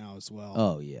praise right now as well.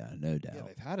 Oh yeah, no Yeah, doubt.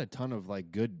 they've had a ton of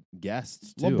like good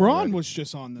guests too. LeBron already. was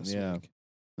just on this Yeah. week.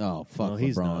 Oh fuck Well,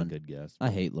 he's not a LeBron. good guest. I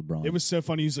hate LeBron. It was so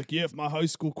funny. He's like, yeah, if my high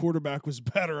school quarterback was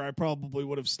better, I probably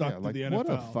would have stuck Yeah, to like, the NFL. what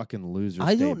a fucking loser.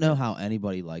 I don't know statement. how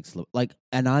anybody likes like,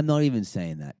 and I'm not even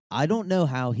saying that. I don't know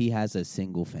how he has a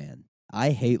single fan.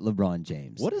 I hate LeBron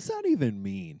James. What does that even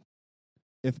mean?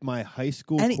 If my high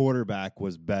school quarterback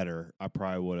was better, I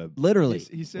probably would have. Literally,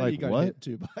 He said Like he got what? hit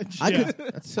too much. I Yeah. could,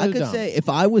 That's so I could dumb. say if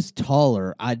I was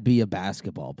taller, I'd be a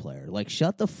basketball player. Like,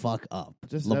 shut the fuck up,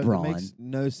 Just LeBron. That makes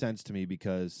no sense to me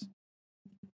because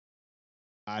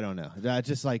I don't know. That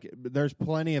just like there's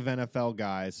plenty of NFL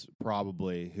guys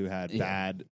probably who had Yeah.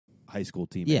 bad high school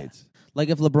teammates. Like,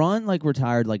 if LeBron like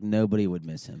retired, like nobody would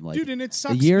miss him. Like, Dude, and it a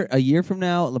sucks. year from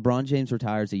now, LeBron James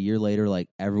retires. A year later, like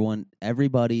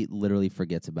everybody literally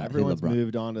forgets about Everyone's who LeBron.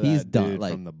 moved on to He's that done, dude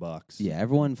like- from the Bucks. Yeah,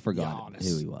 everyone forgot Giannis.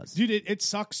 who he was. Dude, it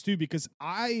sucks too because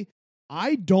I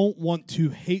don't want to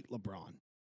hate LeBron.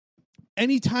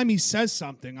 Anytime he says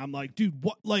something, I'm like, dude,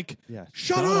 what? Like, Yeah.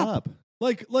 Shut up.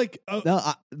 like, No,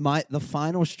 the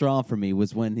final straw for me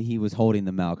was when he was holding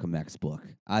the Malcolm X book.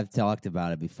 I've talked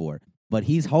about it before, but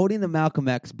he's holding the Malcolm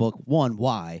X book. One,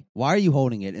 why? Why are you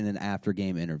holding it in an after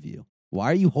game interview? Why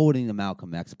are you holding the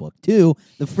Malcolm X book? Two,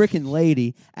 the freaking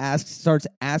lady starts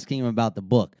asking him about the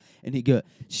book, and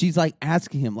she's like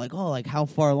asking him like, oh, like how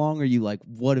far along are you? Like,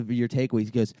 what are your takeaways?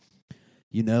 He goes,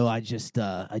 I just,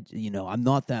 I'm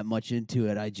not that much into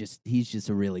it. He's just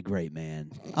a really great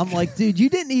man. I'm like, dude, you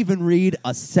didn't even read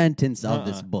a sentence of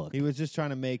this book. He was just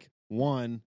trying to make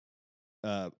one,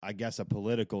 I guess, a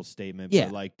political statement. Yeah.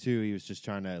 But like two, he was just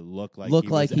trying to look like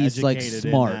he's like educated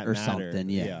in smart that or matter. something.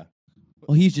 Yeah.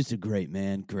 Well, he's just a great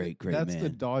man. Great That's man. the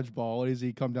dodgeball. Is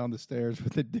he come down the stairs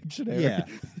with a dictionary? Yeah.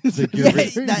 It's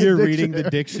Like Yeah, you're reading the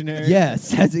dictionary. Yes,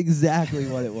 that's exactly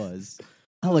what it was.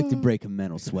 I like to break a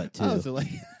mental sweat too. I was like,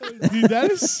 dude, that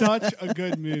is such a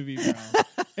good movie, bro.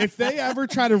 If they ever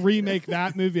try to remake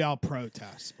that movie, I'll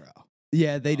protest, bro.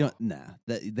 Yeah, they don't. Nah,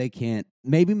 they can't.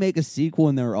 Maybe make a sequel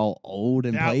and they're all old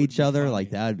and That play would each be other. funny. Like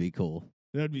that'd be cool.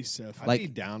 That'd be so I'd funny. Like- be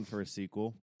down for a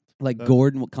sequel. Like The-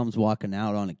 Gordon comes walking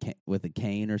out on with a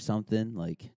cane or something.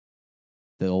 Like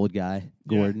the old guy,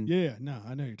 Gordon, Yeah, no,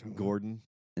 I know you're talking Gordon.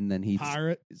 and then he's about.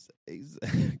 Pirate. He's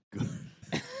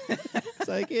it's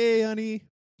like, hey, honey.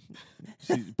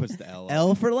 She puts the L.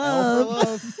 L for love.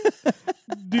 L for love.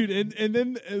 Dude, and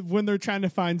then when they're trying to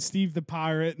find Steve the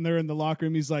pirate and they're in the locker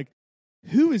room, he's like,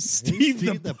 who is Steve,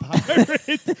 Steve the the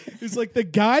pirate? He's like the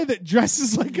guy that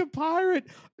dresses like a pirate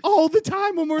all the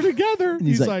time when we're together. And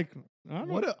he's He's like, like, I don't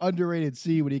What know. an underrated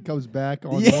scene when he comes back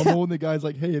on Yeah. normal and the guy's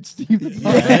like, "Hey, it's Steve the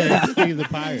Yeah. Pirate." Hey, Steve the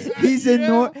pirate. he's in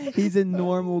Yeah. he's in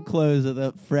normal clothes with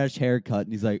a fresh haircut,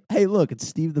 and he's like, "Hey, look, it's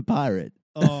Steve the Pirate."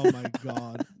 Oh my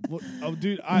god. Oh,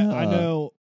 dude, I Uh.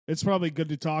 know it's probably good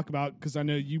to talk about because I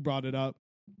know you brought it up.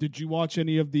 Did you watch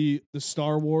any of the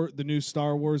new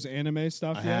Star Wars anime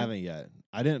stuff I yet? haven't yet.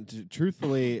 I didn't.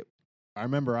 Truthfully, I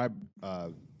remember I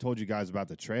told you guys about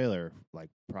the trailer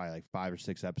probably 5 or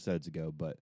 6 episodes ago,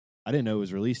 but I didn't know it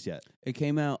was released yet. It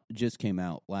just came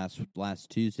out last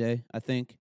Tuesday, I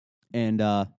think, and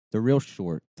they're real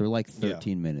short. They're like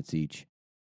 13 minutes each.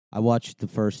 I watched the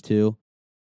first 2.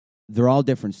 They're all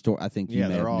different story. I think you Yeah,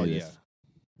 may they're have all knew this.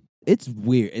 It's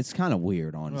weird. It's kind of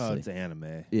weird, honestly. Well, it's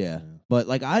anime. Yeah. But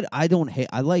like I don't hate.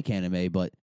 I like anime,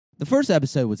 but the first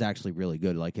episode was actually really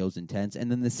good. Like it was intense, and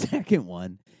then the second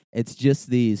one, it's just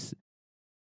these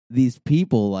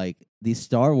people, like these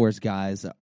Star Wars guys,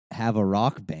 have a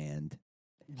rock band,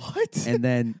 What? and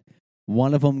then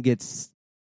one of them gets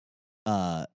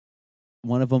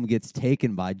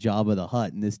taken by Jabba the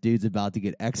Hutt, and this dude's about to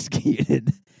get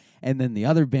executed, and then the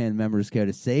other band members go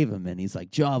to save him, and he's like,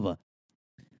 Jabba,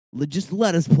 just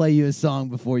let us play you a song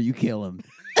before you kill him.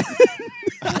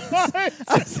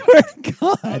 I swear to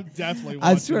God. I'm definitely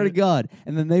I watching swear to it. God.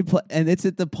 And then they play, and it's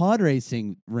at the pod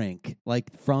racing rink,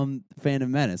 like from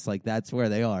Phantom Menace. Like that's where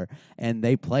they are. And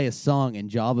they play a song, and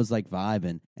Jabba's like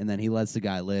vibing, and then he lets the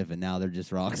guy live, and now they're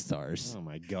just rock stars. Oh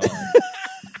my god.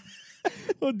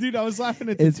 Well, dude, I was laughing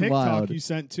at the It's TikTok wild. you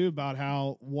sent too about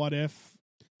how What If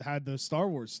had the Star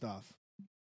Wars stuff.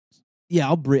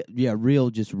 Yeah,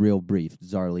 real brief.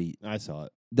 Zarly. I saw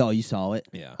it. Oh, you saw it?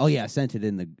 Yeah. Oh yeah, I sent it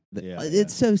in the Yeah,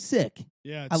 it's so sick.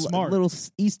 Yeah, I it's smart. little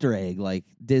Easter egg, like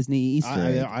Disney Easter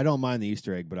egg. I don't mind the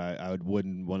Easter egg, but I would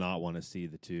not want to see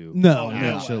the two. No, Oh, no,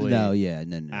 actually, no, yeah,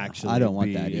 no. actually, I don't want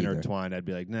be that either. intertwined. I'd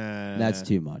be like, nah, That's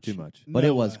too much. Too much. But No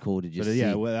it was way. cool to just But see.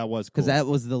 yeah, well, that was cool. Because that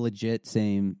was the legit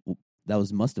same. That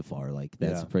was Mustafar. Like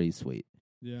that's Yeah. pretty sweet.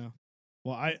 Yeah.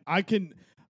 Well,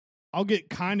 I'll get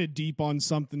kind of deep on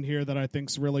something here that I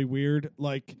think's really weird.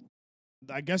 Like,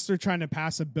 I guess they're trying to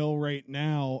pass a bill right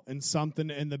now, and something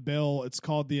in the bill, it's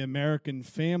called the American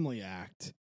Family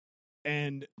Act.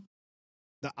 And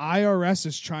the IRS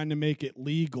is trying to make it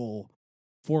legal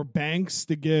for banks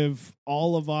to give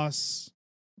all of us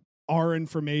our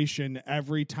information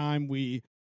every time we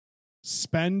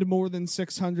spend more than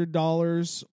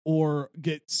 $600 or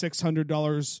get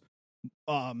 $600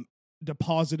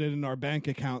 deposited in our bank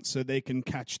account so they can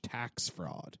catch tax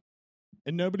fraud.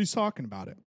 And nobody's talking about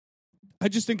it. I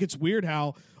just think it's weird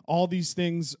how all these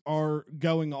things are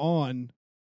going on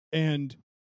and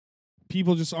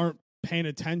people just aren't paying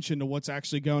attention to what's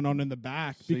actually going on in the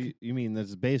back. So you mean this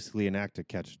is basically an act to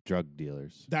catch drug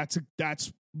dealers? That's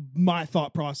my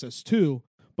thought process too.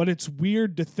 But it's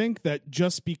weird to think that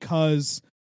just because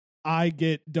I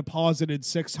get deposited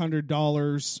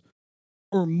 $600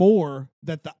 or more,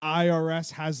 that the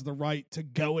IRS has the right to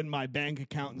go in my bank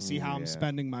account and see how I'm Yeah.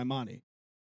 spending my money.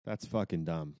 That's fucking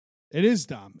dumb. It is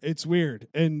dumb. It's weird.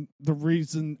 And the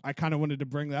reason I kind of wanted to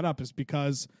bring that up is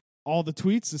because all the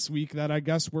tweets this week that I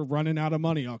guess we're running out of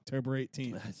money October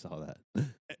 18th. I saw that.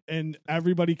 And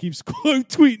everybody keeps quote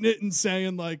tweeting it and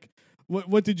saying like,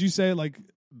 what did you say? Like,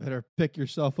 Better pick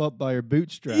yourself up by your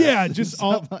bootstraps. yeah, just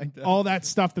all, Stuff like that. all that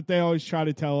stuff that they always try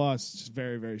to tell us. It's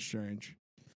very, very strange.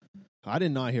 I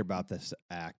did not hear about this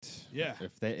act. Yeah.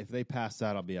 If they pass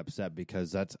that, I'll be upset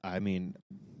because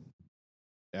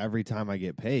every time I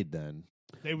get paid, then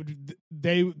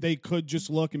They could just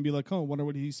look and be like, oh, wonder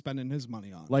what he's spending his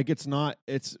money on. like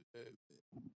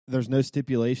there's no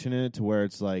stipulation in it to where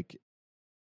it's like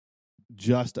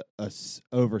just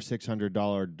over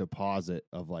 $600 deposit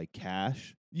of like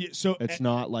cash. Yeah, so It's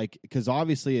not like, because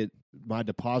obviously my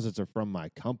deposits are from my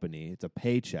company. It's a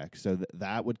paycheck, so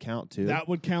that would count too. that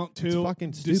would count It's too.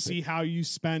 fucking to stupid. see how you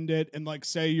spend it and like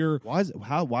say you're. Why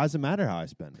does it matter how I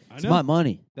spend it? I It's know. my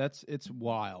money. It's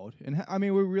wild. And I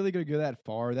mean, we're really going to go that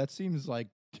far. That seems like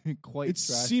quite It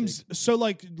drastic. seems so.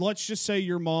 Like, let's just say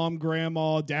your mom,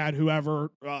 grandma, dad,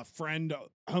 whoever, friend,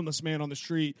 homeless man on the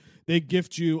street, they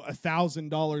gift you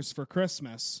 $1,000 for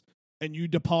Christmas, and you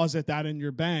deposit that in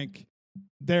your bank.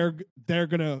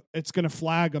 It's gonna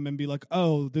flag them and be like,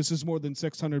 oh, this is more than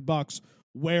 $600.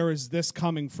 Where is this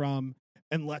coming from?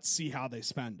 And let's see how they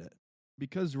spend it.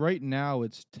 Because right now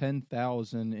it's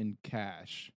 10,000 in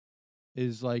cash.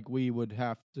 Is like we would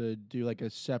have to do like a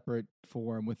separate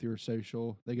form with your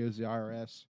social that goes to the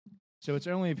IRS. So it's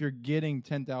only if you're getting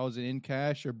 10,000 in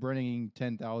cash or bringing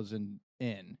 10,000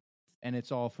 in, and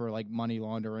it's all for like money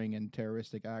laundering and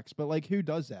terroristic acts. But like, who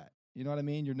does that? You know what I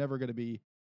mean? You're never going to be,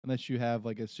 unless you have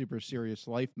like a super serious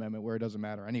life moment where it doesn't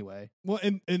matter anyway. Well,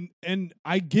 and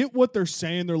I get what they're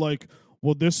saying. They're like,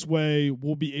 well, this way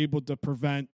we'll be able to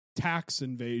prevent tax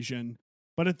invasion.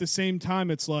 But at the same time,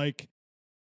 it's like,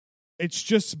 it's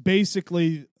just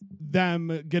basically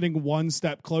them getting one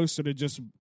step closer to just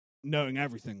knowing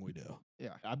everything we do.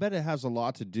 Yeah. I bet it has a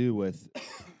lot to do with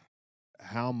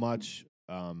how much,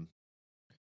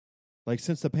 like,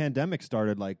 since the pandemic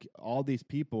started, like, all these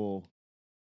people,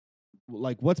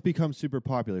 like, what's become super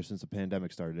popular since the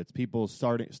pandemic started? It's people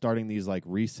starting these, like,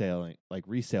 resale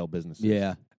businesses.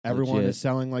 Yeah. Everyone legit. is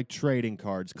selling, like, trading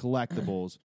cards,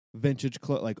 collectibles, vintage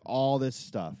like, all this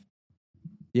stuff.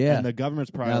 Yeah. And the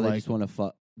government's probably now they like, just want to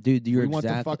fuck. Dude, you're we want the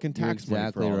exactly, fucking you're tax money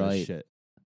exactly for all right. this shit.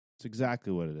 It's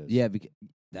exactly what it is. Yeah, because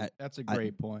That's a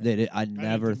great point. I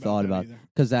never think thought that about either.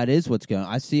 because that is what's going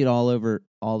on. I see it all over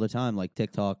all the time, like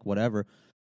TikTok, whatever.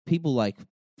 People like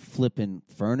flipping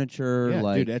furniture. Yeah,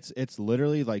 like, dude, it's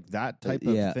literally like that type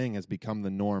of yeah. thing has become the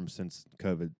norm since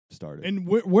COVID started. And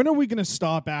when are we going to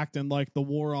stop acting like the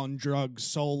war on drugs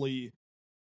solely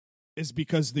is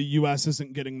because the U.S.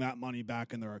 isn't getting that money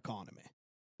back in their economy?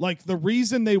 Like, the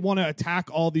reason they want to attack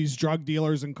all these drug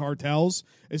dealers and cartels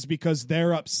is because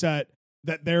they're upset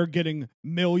that they're getting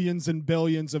millions and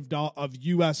billions of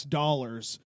U.S.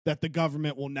 dollars that the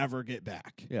government will never get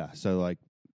back. Yeah, so like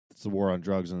it's the war on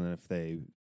drugs, and then if they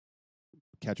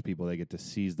catch people, they get to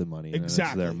seize the money. And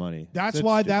Exactly. it's their money. That's It's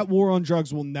why stupid. that war on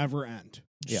drugs will never end.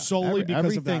 Yeah, Solely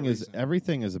because of that everything is reason.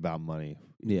 everything is about money.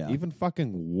 yeah, Even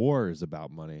fucking war is about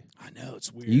money. I know,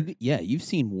 it's weird. you've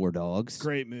seen War Dogs.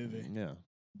 Great movie. Yeah.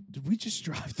 Did we just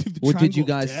drive through the Well, did you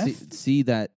Triangle of guys Death? see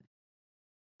that?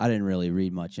 I didn't really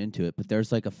read much into it, but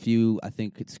there's like a few. I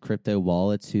think it's crypto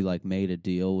wallets who like made a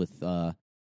deal with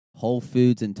Whole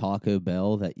Foods and Taco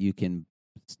Bell that you can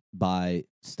buy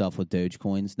stuff with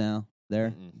Dogecoins now.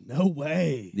 There, Mm-mm. No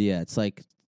way. yeah, it's like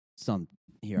some.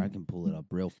 Here, I can pull it up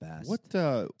real fast. What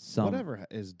Some, whatever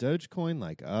is Dogecoin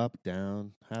like up,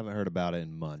 down? Haven't heard about it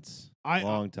in months.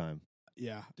 Long time.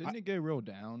 Yeah, Didn't it go real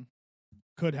down?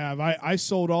 could have. I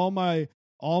sold all my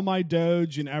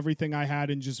Doge and everything I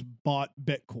had and just bought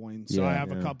Bitcoin. So I Yeah.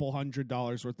 have a Yeah. couple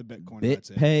 $100 worth of Bitcoin.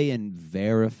 That's it. BitPay and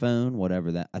Verifone,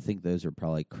 whatever that. I think those are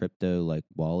probably crypto like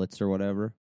wallets or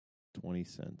whatever. 20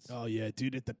 cents. Oh yeah,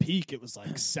 dude. At the peak, it was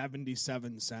like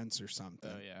 77 cents or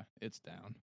something. Oh yeah, it's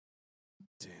down.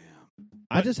 Damn.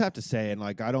 I just have to say, and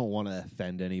like, I don't want to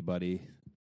offend anybody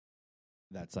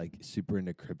that's like super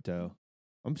into crypto.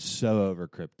 I'm so over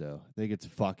crypto. I think it's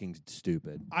fucking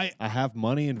stupid. I have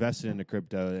money invested into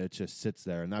crypto. It just sits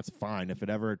there, and that's fine. If it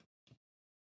ever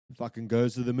fucking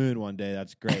goes to the moon one day,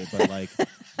 that's great. But like,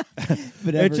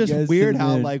 it's just weird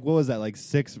how like, what was that? Like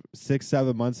 7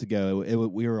 months ago,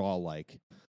 we were all like,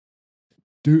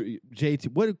 dude,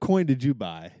 JT, what coin did you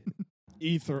buy?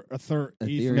 Ether.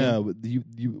 Ethereum. No,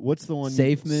 you. What's the one?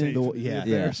 Safe Moon? Safe Moon. Yeah, Yeah.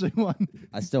 Embarrassing one.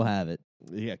 I still have it.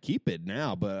 yeah. Keep it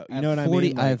now, but you I know have what 40 I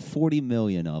mean. I have 40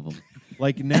 million of them.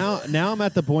 Like now I'm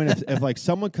at the point if like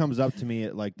someone comes up to me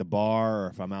at like the bar or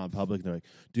if I'm out in public, and they're like,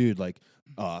 dude, like,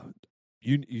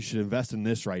 you should invest in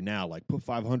this right now. Like, put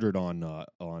 500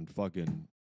 on fucking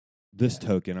this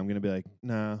token. I'm gonna be like,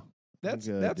 nah. That's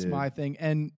I'm good, dude. my thing,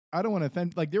 and I don't want to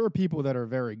offend. Like, there are people that are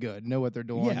very good, know what they're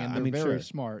doing, Yeah, and I they're mean, very sure.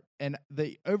 smart. And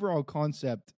the overall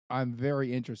concept, I'm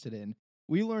very interested in.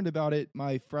 We learned about it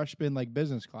my freshman like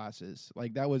business classes,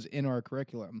 like that was in our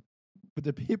curriculum. But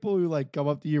the people who like come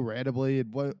up to you randomly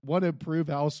and want to prove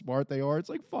how smart they are, it's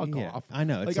like fuck Yeah, off. I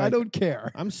know. It's Like I don't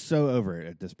care. I'm so over it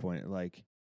at this point. Like,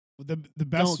 The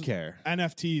best don't care.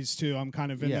 NFTs too. I'm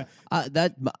kind of in Yeah.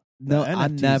 that. No, The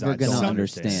I'm NFTs never I gonna don't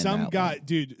understand. Some that guy, one.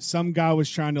 dude, some guy was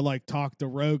trying to like talk to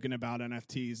Rogan about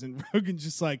NFTs, and Rogan's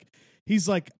just like, he's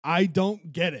like, I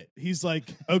don't get it. He's like,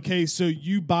 okay, so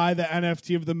you buy the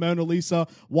NFT of the Mona Lisa.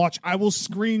 Watch, I will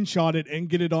screenshot it and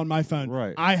get it on my phone.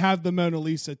 Right. I have the Mona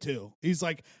Lisa too. He's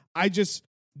like,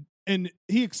 and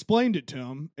he explained it to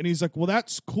him, and he's like, well,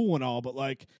 that's cool and all, but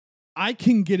like, I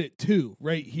can get it too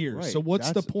right here. Right. So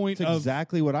what's the point that's of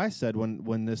exactly what I said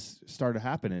when this started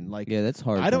happening? Like, Yeah, that's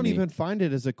hard. I for don't me. even find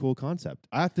it as a cool concept.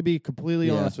 I have to be completely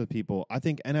Yeah. honest with people. I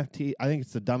think NFT. I think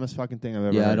it's the dumbest fucking thing I've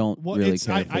ever. Yeah, heard. I don't well, really it's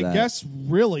care for I that. guess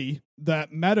really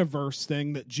that metaverse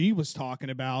thing that G was talking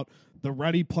about, the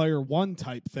Ready Player One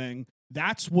type thing.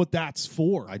 That's what that's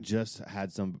for. I just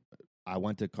had some. I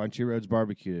went to Country Roads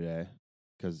Barbecue today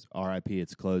because RIP.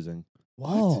 It's closing.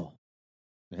 Oh,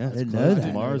 Yeah, it's didn't know closed that.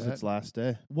 tomorrow's Know its last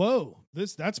day. Whoa,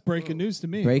 that's breaking news to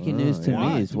me. breaking news to yeah.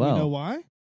 Why? me as Do we know well. why?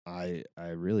 I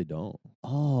really don't.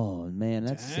 Oh man,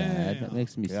 that's sad. That Damn.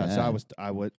 makes me Yeah, sad.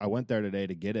 so I went there today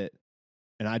to get it,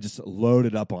 and I just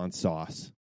loaded up on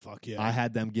sauce. Fuck yeah. I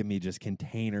had them give me just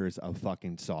containers of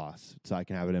fucking sauce so I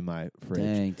can have it in my fridge.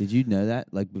 Dang, did you know that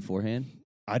like beforehand?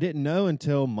 I didn't know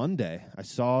until Monday. I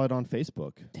saw it on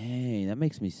Facebook. Dang, that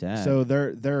makes me sad. So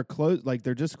they're closed. Like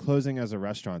they're just closing as a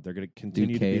restaurant. They're going to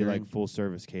continue to be catering? like full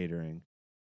service catering.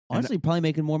 honestly, probably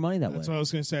making more money that That's way. what I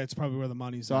was going to say. It's probably where the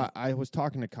money's So at. I was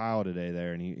talking to Kyle today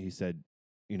there, and he said,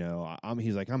 you know,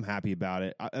 he's like, I'm happy about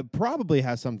it. It probably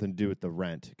has something to do with the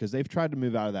rent because they've tried to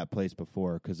move out of that place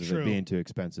before because of True. it being too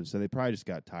expensive. So they probably just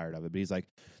got tired of it. But he's like,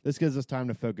 this gives us time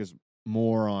to focus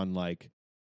more on like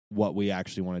what we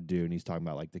actually want to do. And he's talking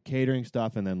about like the catering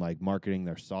stuff and then like marketing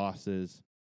their sauces.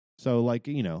 So like,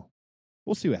 you know,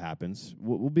 we'll see what happens.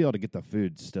 We'll be able to get the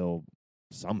food still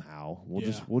somehow. We'll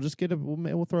Yeah. just get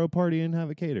we'll throw a party and have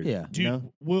it catered. Yeah. you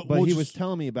know? We'll But he just- was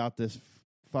telling me about this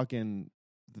fucking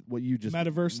what you just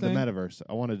Metaverse the thing? metaverse.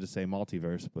 I wanted to say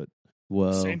multiverse, but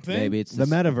Whoa, Same thing? maybe it's the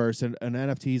metaverse and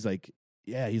NFTs. Like,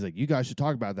 yeah, he's like, you guys should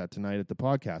talk about that tonight at the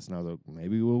podcast. And I was like,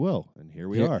 maybe we will. And here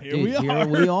we are. Here we Here are.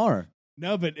 we are.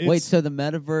 No, but it's, Wait, so the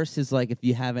metaverse is like if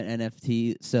you have an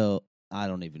NFT. So I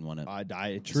don't even want to.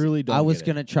 I truly don't. I was get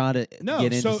it. gonna try to no,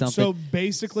 get into something, so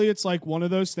basically it's like one of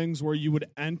those things where you would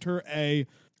enter a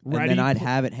and ready then I'd pl-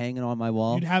 have it hanging on my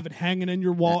wall. you'd have it hanging in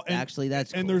your wall and Actually,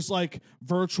 that's and cool. there's like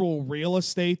virtual real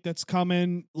estate that's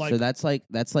coming like so that's like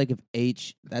if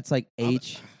H. That's like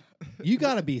H. You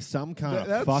got to be some kind of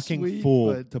That's fucking sweet,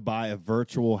 fool but- to buy a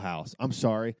virtual house. I'm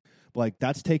sorry, but like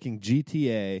that's taking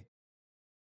GTA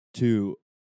to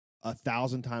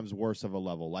 1,000 times worse of a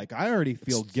level. Like I already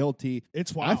feel guilty.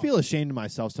 it's wild. I feel ashamed of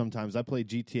myself sometimes. I play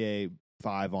GTA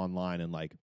 5 online and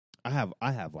like I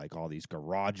have like all these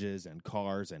garages and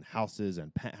cars and houses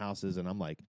and penthouses and I'm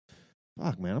like,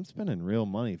 fuck man, I'm spending real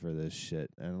money for this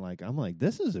shit. And like I'm like,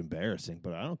 this is embarrassing,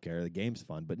 but I don't care. The game's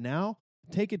fun. But now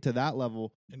take it to that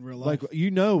level. in real life. Like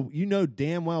you know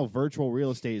damn well virtual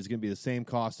real estate is gonna be the same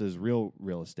cost as real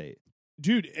estate.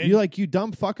 Dude, and, You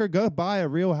dumb fucker, go buy a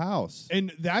real house.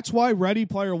 and that's why Ready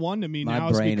Player One to me My now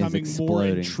is brain is becoming more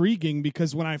exploding. intriguing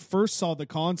because when I first saw the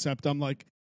concept, I'm like,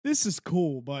 this is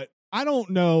cool, but I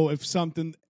don't know if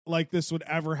something like this would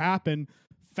ever happen.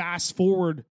 Fast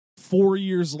forward 4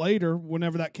 years later,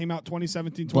 whenever that came out,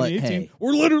 2017, But 2018, hey,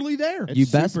 we're literally there. It's You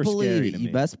best super scary believe. to You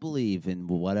me. best believe in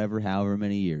however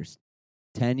many years,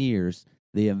 10 years.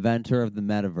 The inventor of the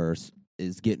metaverse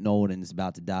is getting old and is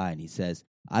about to die, and he says,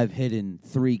 "I've hidden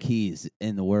 3 keys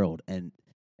in the world, and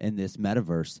in this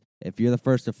metaverse, if you're the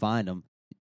first to find them,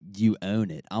 you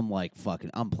own it." I'm like, fucking,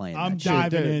 I'm playing. I'm that shit.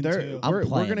 diving Dude, into. I'm we're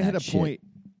playing gonna hit that a shit. point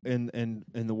in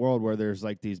the world where there's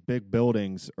like these big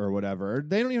buildings or whatever. Or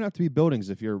they don't even have to be buildings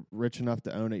if you're rich enough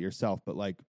to own it yourself. But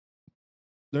like,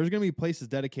 there's gonna be places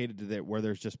dedicated to that where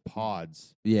there's just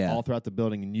pods Yeah, all throughout the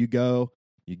building, and you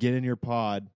get in your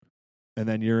pod, and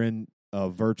then you're in a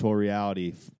virtual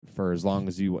reality for as long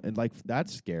as you and like that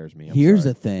scares me. I'm here's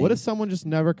sorry. the thing. What if someone just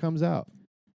never comes out?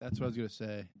 That's what I was gonna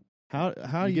say. How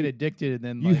You you get addicted, and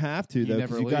then you like, have to you though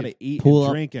never because you got to leave. eat Pull and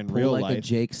up- drink in pull real like life. a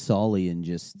Jake Sully and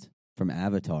just from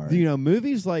Avatar? You know,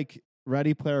 movies like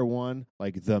Ready Player One,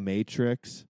 like The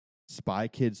Matrix, Spy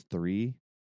Kids 3,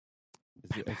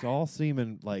 it's all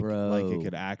seeming like Bro. it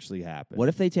could actually happen. What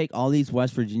if they take all these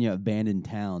West Virginia abandoned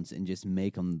towns and just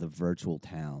make them the virtual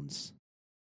towns?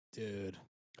 Dude.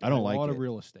 I don't a like lot it. of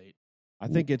real estate. I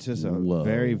think it's just a Whoa.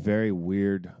 very, very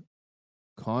weird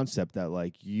concept that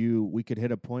like we could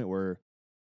hit a point where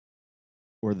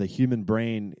the human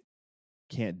brain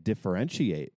can't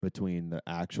differentiate between the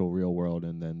actual real world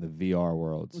and then the VR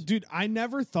worlds. Dude, I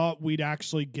never thought we'd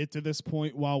actually get to this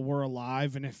point while we're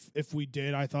alive, and if we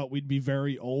did, I thought we'd be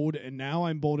very old. And now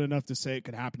I'm bold enough to say it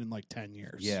could happen in like 10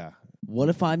 years. Yeah, What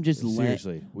if I'm just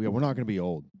seriously, we're not going to be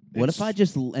old. What if I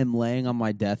just am laying on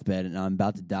my deathbed and I'm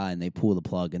about to die and they pull the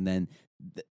plug and then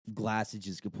the glasses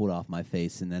just get pulled off my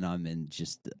face and then I'm in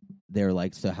just they're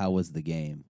like, so how was the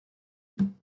game?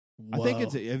 I think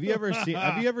it's. Whoa. Have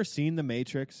you ever seen The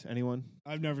Matrix? Anyone?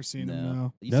 I've never seen No. him.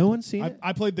 No. No one's seen it.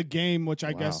 I played the game, which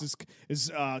I Wow. guess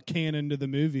is canon to the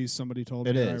movies. Somebody told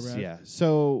me. It that is, I read. yeah.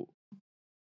 So,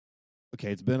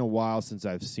 okay, it's been a while since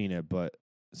I've seen it, but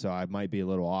so I might be a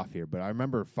little off here. But I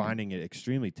remember finding it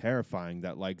extremely terrifying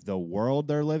that like the world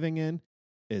they're living in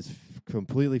is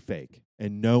completely fake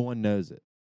and no one knows it.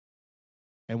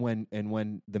 And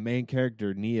when the main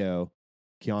character Neo,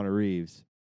 Keanu Reeves,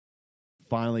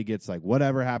 finally gets like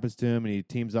whatever happens to him and he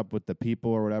teams up with the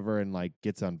people or whatever and like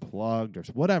gets unplugged or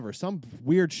whatever, some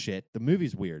weird shit. The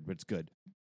movie's weird, but it's good.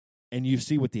 And you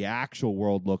see what the actual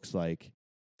world looks like.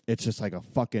 It's just like a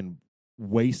fucking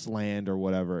wasteland or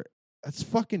whatever. It's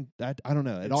fucking, I don't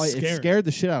know. It scared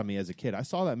the shit out of me as a kid. I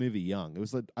saw that movie young. It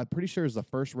was like, I'm pretty sure it was the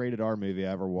first rated R movie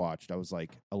I ever watched. I was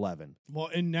like 11. Well,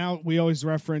 and now we always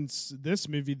reference this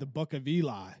movie, The Book of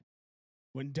Eli,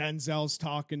 when Denzel's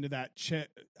talking to that chick.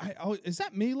 Is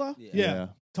that Mila? Yeah.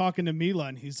 Talking to Mila,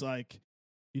 and he's like,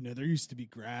 there used to be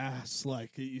grass.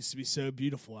 Like, it used to be so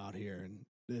beautiful out here, and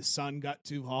the sun got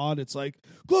too hot. It's like,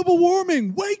 global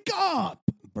warming, wake up!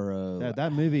 Bro.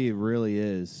 That movie really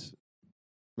is.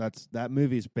 That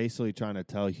movie's basically trying to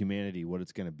tell humanity what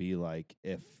it's going to be like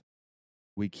if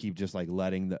we keep just like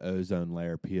letting the ozone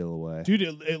layer peel away. Dude,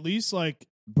 at least like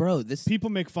Bro, this people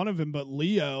make fun of him, but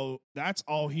Leo, that's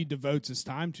all he devotes his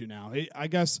time to now. I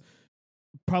guess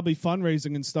probably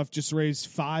fundraising and stuff just raised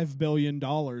 $5 billion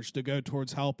to go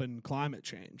towards helping climate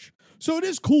change. So it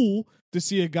is cool to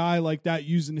see a guy like that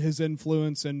using his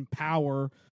influence and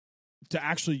power to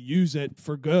actually use it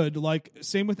for good. Like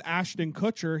same with Ashton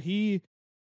Kutcher. He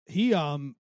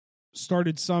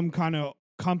started some kind of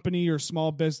company or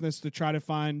small business to try to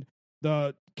find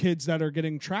the kids that are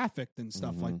getting trafficked and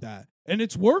stuff like that. And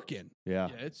it's working. Yeah.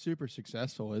 Yeah, it's super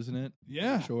successful, isn't it?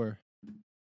 Yeah. Sure.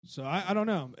 So I don't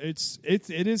know. It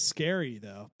is scary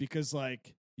though, because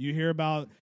like you hear about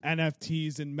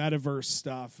NFTs and metaverse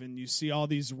stuff and you see all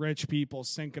these rich people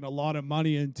sinking a lot of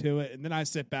money into it. And then I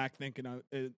sit back thinking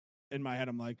in my head,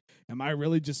 I'm like, am I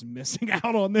really just missing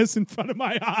out on this in front of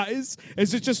my eyes?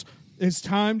 Is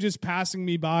time just passing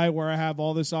me by where I have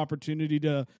all this opportunity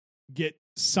to get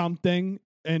something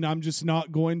and I'm just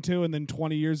not going to, and then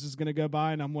 20 years is going to go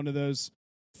by and I'm one of those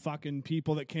fucking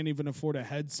people that can't even afford a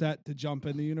headset to jump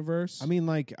in the universe? I mean,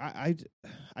 like, I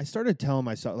started telling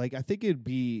myself, like, I think it'd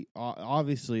be,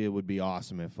 obviously it would be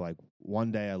awesome if, like,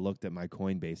 one day I looked at my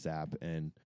Coinbase app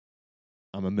and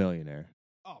I'm a millionaire.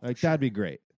 Oh, Like, sure. that'd be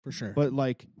great. For sure. But,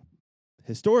 like,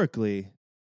 historically,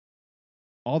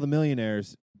 all the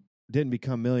millionaires didn't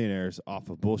become millionaires off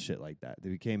of bullshit like that. They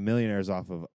became millionaires off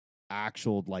of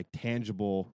actual, like,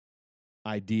 tangible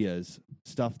ideas,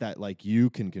 stuff that, like, you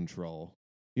can control.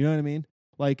 You know what I mean?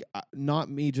 Like, not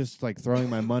me just, like, throwing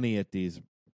my money at these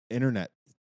internet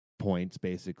points,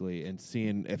 basically, and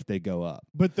seeing if they go up.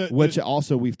 But Which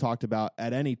also we've talked about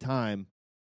at any time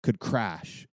could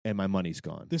crash and my money's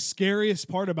gone. the scariest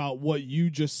part about what you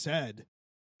just said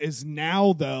is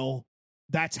now, though,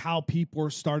 that's how people are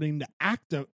starting to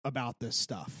act about this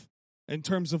stuff in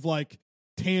terms of like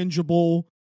tangible,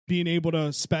 being able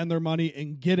to spend their money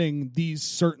and getting these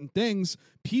certain things.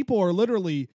 People are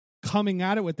literally coming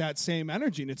at it with that same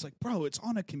energy, and it's like, bro, it's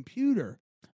on a computer.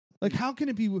 Like, how can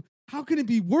it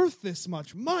be worth this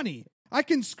much money? I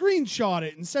can screenshot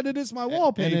it and set it as my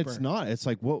wallpaper. And it's not. It's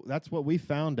like, well, that's what we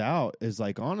found out is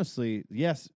like, honestly,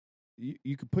 yes,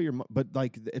 you could put but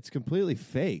like, it's completely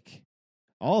fake.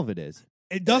 All of it is.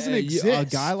 It doesn't exist. A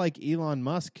guy like Elon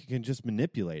Musk can just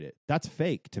manipulate it. That's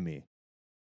fake to me.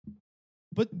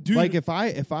 But dude, Like if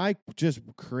I just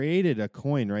created a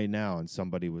coin right now and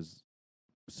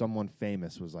someone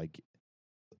famous was like,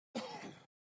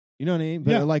 you know what I mean?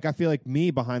 But Yeah. like, I feel like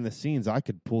me behind the scenes, I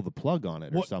could pull the plug on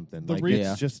it or Well, something. the Like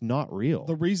Yeah. it's just not real.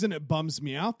 the reason it bums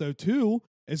me out though too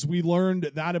is we learned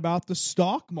that about the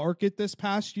stock market this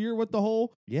past year with the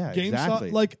whole Yeah, GameStop.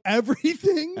 exactly. Like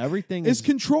everything Everything is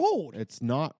controlled. It's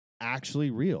not actually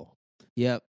real.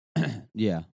 Yep.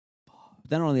 Yeah. But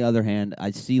then on the other hand, I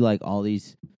see like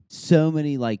so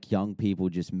many like young people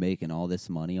just making all this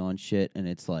money on shit, and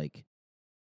it's like,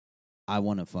 I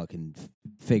want to fucking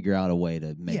figure out a way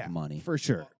to make Yeah, money. for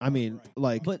sure. I mean, Right.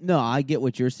 like, But no, I get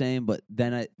what you're saying, but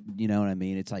then you know what I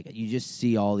mean? It's like you just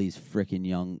see all these freaking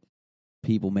young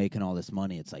people making all this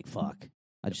money. It's like, fuck.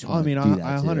 I just want to do that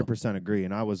I too. 100% agree,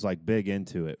 and I was like big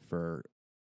into it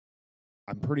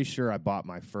I'm pretty sure I bought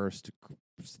my first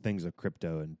things of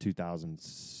crypto in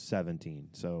 2017,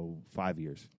 so 5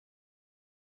 years,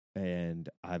 and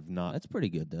I've not. That's pretty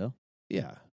good though.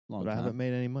 Yeah, Long but I time. haven't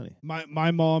made any money.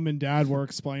 My mom and dad were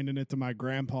explaining it to my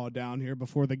grandpa down here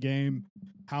before the game,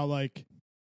 how like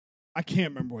I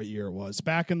can't remember what year it was.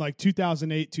 Back in like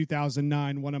 2008,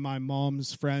 2009, one of my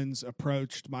mom's friends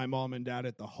approached my mom and dad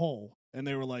at the Hole, and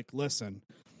they were like, listen,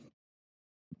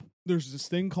 there's this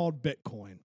thing called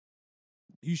Bitcoin.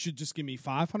 You should just give me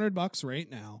 $500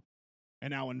 right now,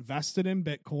 and I'll invest it in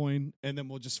Bitcoin, and then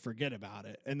we'll just forget about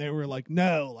it. And they were like,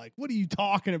 no, like, what are you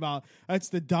talking about? That's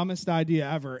the dumbest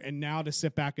idea ever. And now to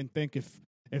sit back and think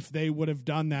if they would have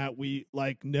done that,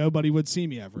 nobody would see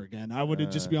me ever again. I would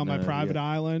have just be on my private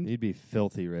island. You'd be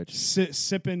filthy rich.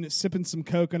 Sipping some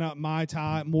coconut Muay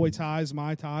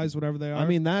Thais, whatever they are. I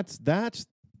mean, that's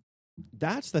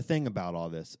the thing about all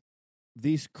this.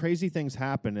 These crazy things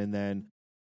happen, and then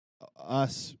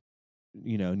us,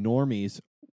 normies,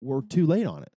 we're too late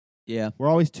on it. Yeah, we're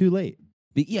always too late.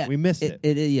 But yeah, we missed it.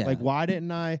 Yeah. Like, why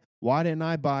didn't I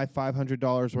buy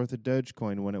 $500 worth of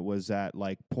Dogecoin when it was at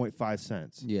like 0.5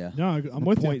 cents? Yeah, no, I'm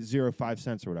with you. 0.05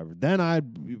 cents or whatever. Then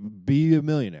I'd be a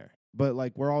millionaire. But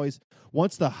like, we're always,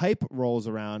 once the hype rolls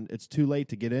around, it's too late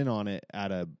to get in on it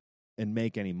and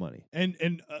make any money.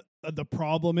 And the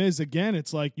problem is, again,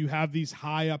 it's like you have these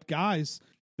high up guys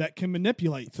that can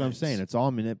manipulate. That's what I'm saying. It's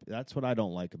all That's what I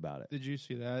don't like about it. Did you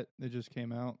see that? It just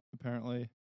came out, apparently.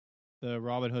 The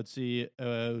Robinhood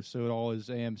CEO sold all his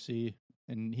AMC,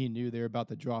 and he knew they were about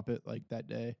to drop it like that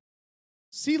day.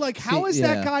 See, like, how is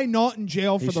that guy not in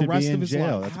jail for the rest of his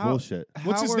life? That's bullshit.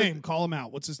 What's his name? Call him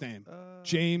out. What's his name?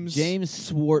 James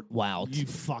Swartwout. You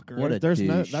fucker. What a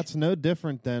douche. That's no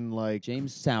different than like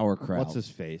James Sauerkraut. What's his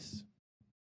face?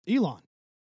 Elon.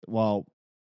 Well,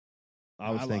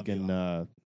 I was thinking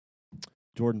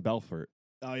Jordan Belfort.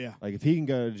 Oh yeah. Like, if he can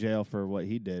go to jail for what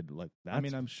he did, like,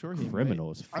 that's I'm sure he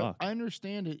criminal as fuck. I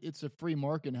understand it. It's a free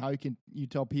market. And how you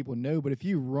tell people no? But if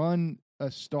you run a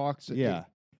stocks,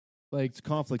 it's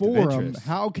conflict of interest.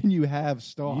 How can you have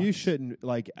stocks? You shouldn't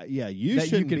you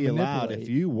shouldn't be allowed if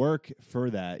you work for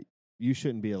that. You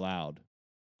shouldn't be allowed.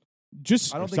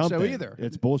 I don't think so either.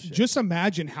 It's bullshit. Just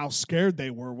imagine how scared they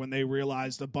were when they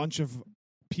realized a bunch of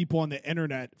people on the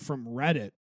internet from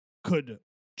Reddit could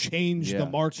change the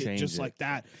market like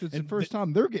that. It's the first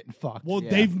time they're getting fucked. Well,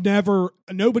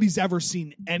 nobody's ever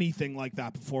seen anything like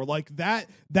that before. Like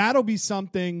that'll be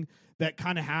something that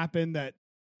kind of happened that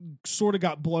sort of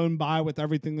got blown by with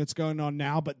everything that's going on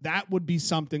now, but that would be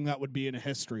something that would be in a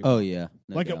history. Oh yeah.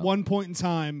 No doubt. At one point in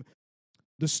time,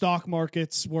 the stock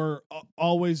markets were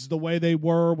always the way they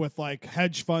were with like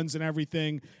hedge funds and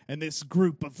everything, and this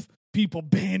group of people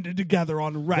banded together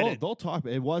on Reddit. They'll talk.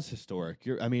 It was historic.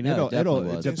 Depending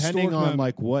Historic on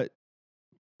like what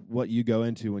you go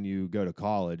into when you go to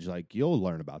college, like you'll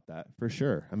learn about that for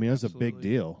sure. I mean, it's a big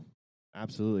deal.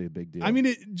 Absolutely a big deal. I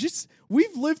mean,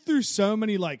 we've lived through so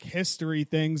many like history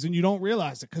things, and you don't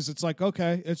realize it because it's like,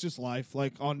 okay, it's just life.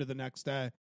 Like, on to the next day.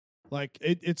 Like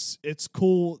it's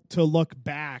cool to look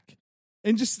back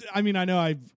and just. I mean, I know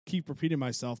I keep repeating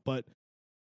myself, but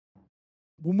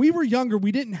when we were younger,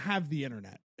 we didn't have the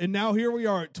internet, and now here we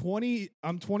are at 20.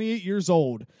 I'm 28 years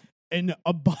old. And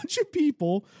a bunch of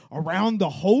people around the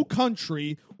whole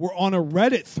country were on a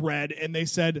Reddit thread, and they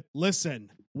said,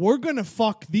 listen, we're going to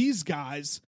fuck these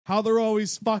guys how they're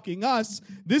always fucking us.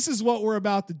 This is what we're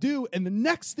about to do. And the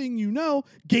next thing you know,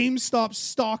 GameStop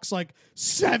stock's like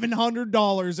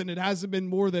 $700, and it hasn't been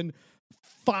more than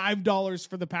 $5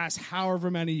 for the past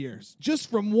however many years. Just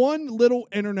from one little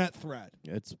internet thread.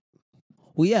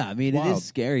 Well, yeah, I mean, wild. It is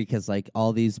scary because like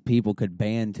all these people could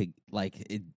band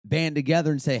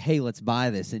together and say, "Hey, let's buy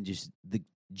this," and just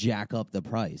jack up the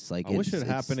price. Like, I wish it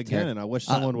happened again, and I wish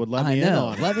someone would let me in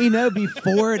on it. Let me know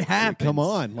before it happens. Come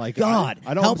on, like God,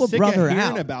 I don't help a sick brother of hearing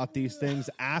out about these things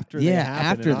after they happen.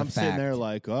 After and the I'm sitting fact. there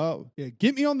like, oh, yeah,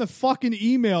 get me on the fucking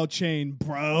email chain,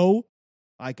 bro.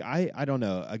 Like I don't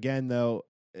know. Again, though,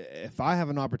 if I have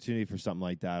an opportunity for something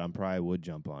like that, I probably would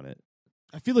jump on it.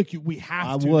 I feel like we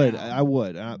have to. I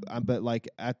would. But like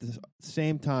at the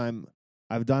same time,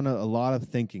 I've done a lot of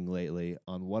thinking lately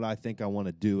on what I think I want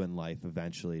to do in life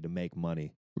eventually to make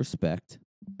money. Respect.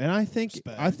 And I think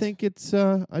it's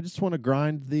I just want to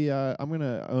grind the I'm going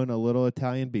to own a little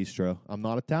Italian bistro. I'm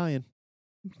not Italian,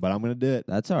 but I'm going to do it.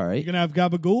 That's all right. You're going to have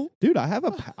gabagool? Dude, I have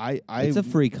it's a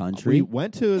free country. We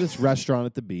went to this restaurant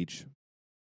at the beach.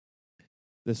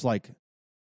 This like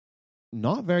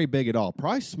not very big at all.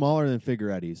 Probably smaller than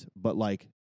Figueretti's, but like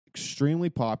extremely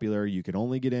popular. You could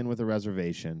only get in with a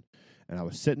reservation. And I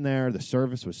was sitting there. The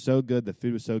service was so good. The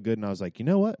food was so good. And I was like, you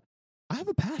know what? I have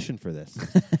a passion for this.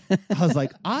 I was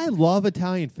like, I love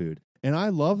Italian food. And I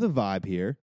love the vibe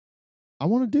here. I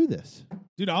want to do this.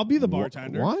 Dude, I'll be the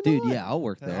bartender. Why not? Dude, yeah, I'll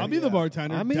work there. I'll be the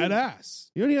bartender. I mean, dead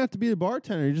ass. You don't even have to be the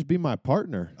bartender. You just be my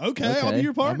partner. Okay, I'll be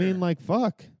your partner. I mean, like,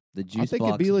 fuck. The juice I think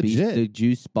box it'd be legit. The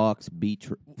juice box beach.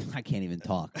 I can't even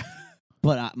talk.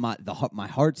 But my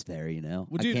heart's there, you know.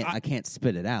 Well, dude, I can't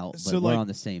spit it out, but so, we're like, on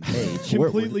the same page.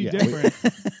 Completely yeah. different.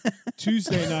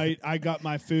 Tuesday night, I got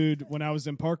my food when I was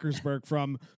in Parkersburg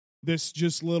from this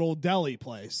just little deli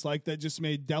place, like that just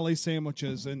made deli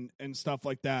sandwiches and stuff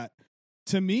like that.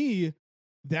 To me,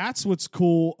 that's what's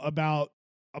cool about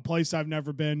a place I've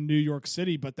never been, New York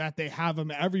City, but that they have them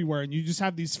everywhere. And you just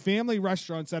have these family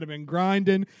restaurants that have been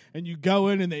grinding, and you go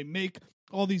in and they make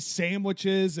all these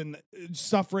sandwiches and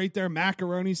stuff right there,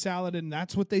 macaroni salad, and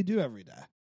that's what they do every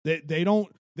day. They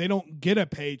don't get a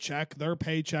paycheck. Their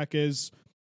paycheck is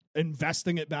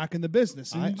investing it back in the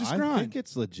business, and you just grind. I think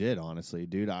it's legit, honestly,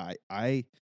 dude. I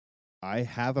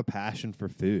have a passion for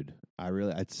food.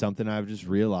 It's something I've just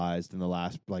realized in the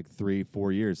last like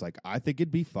 3-4 years. Like, I think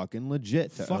it'd be fucking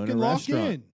legit to own a lock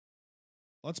restaurant. in.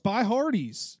 Let's buy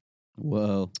Hardee's.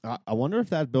 Whoa, I wonder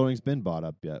if that building's been bought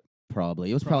up yet.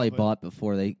 probably it was probably Probably. bought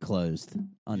before they closed.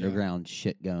 Underground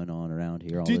shit going on around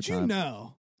here all the Did time. you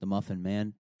know? The Muffin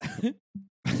Man?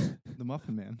 The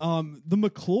Muffin Man. The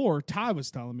McClure, Ty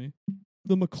was telling me,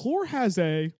 the McClure has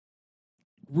a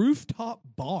rooftop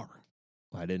bar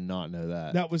I did not know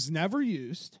that. that was never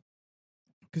used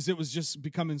because it was just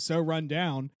becoming so run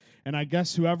down. And I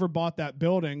guess whoever bought that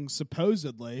building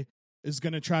supposedly is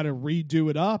going to try to redo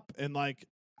it up. And like,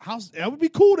 that would be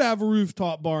cool to have a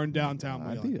rooftop bar in downtown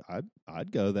Wheeling.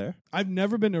 I'd go there. I've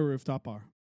never been to a rooftop bar.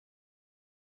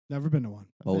 Never been to one.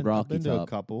 Old I've Rocky been to a Top.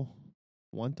 couple.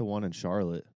 1-to-1 in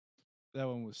Charlotte. That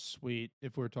one was sweet.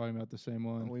 If we're talking about the same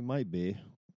one We might be.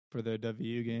 for the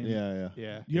WU game. Yeah.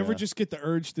 Yeah. You ever Yeah. just get the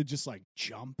urge to just like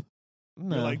jump?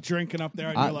 No. You're like drinking up there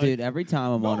and you're like, Dude, every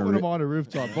time I'm Not on when I'm on a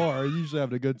rooftop bar. I'm usually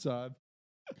having a good time.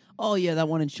 oh yeah, that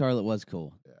one in Charlotte was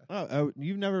cool. Oh,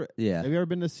 you've never. Yeah, Have you ever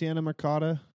been to Siena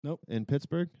Mercata? Nope. In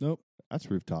Pittsburgh? Nope. That's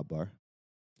rooftop bar.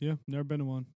 yeah, never been to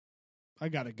one. I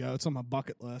gotta go. It's on my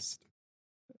bucket list.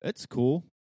 It's cool.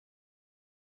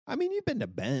 I mean, you've been to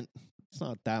Bent. It's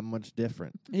not that much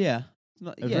different. yeah. It's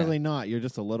not, It's yeah. really not. You're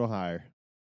just a little higher.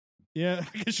 Yeah,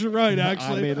 I guess you're right.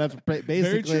 Actually, I mean, that's very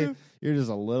basically true. you're just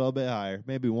a little bit higher,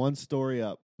 maybe one story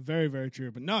up. Very, very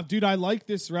true. But no, dude, I like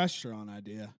this restaurant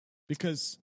idea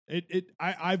because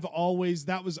I've always,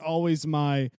 that was always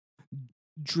my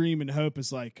dream and hope,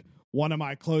 is like one of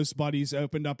my close buddies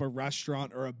opened up a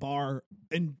restaurant or a bar,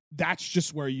 and that's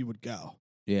just where you would go.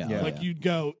 Yeah, Yeah. Like you'd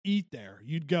go eat there,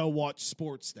 you'd go watch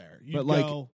sports there, you'd But, like-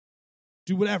 go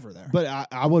do whatever there. But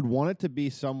I would want it to be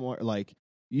somewhere like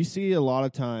you see a lot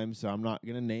of times. So I'm not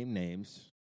going to name names.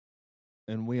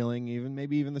 In Wheeling,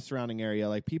 maybe even the surrounding area,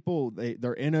 like people,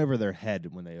 they're in over their head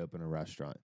when they open a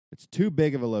restaurant. It's too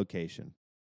big of a location.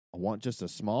 I want just a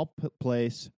small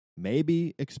place,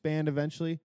 maybe expand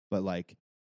eventually, but like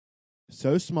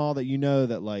so small that you know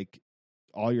that like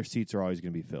all your seats are always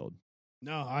going to be filled.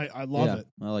 no, I love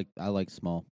it. I like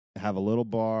small. Have a little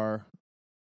bar.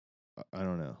 I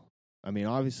don't know. I mean,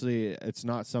 obviously, it's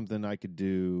not something I could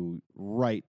do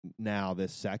right now,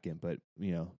 this second. But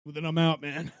you know, Well, then I'm out,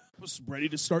 man. I was ready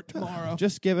to start tomorrow.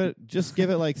 just give it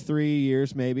like 3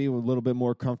 years, maybe, with a little bit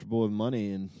more comfortable with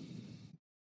money, and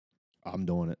I'm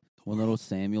doing it. When little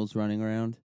Samuel's running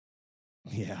around.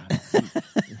 Yeah,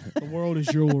 The world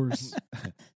is yours.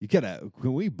 you gotta.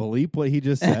 Can we bleep what he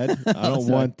just said? I don't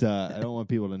Sorry. want. I don't want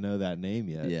people to know that name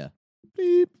yet. Yeah.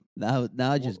 Beep. Now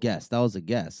I just guessed. That was a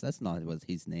guess. That's not what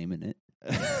he's naming it.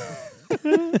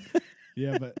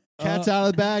 Yeah, but Cat's out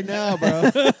of the bag now,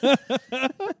 bro.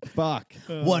 Fuck.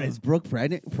 What is Brooke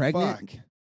pregnant? Fuck.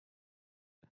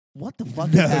 What the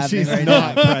fuck No, is happening she's right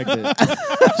not now? pregnant.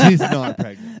 She's not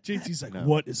pregnant. JT's like, No.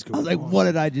 what is I going was like, on? what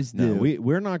did I just do? No,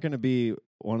 we're not going to be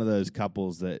one of those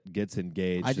couples that gets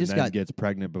engaged I just and then got- gets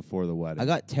pregnant before the wedding. I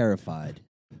got terrified.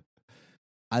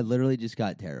 I literally just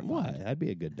got terrified. Why? I'd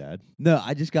be a good dad. No,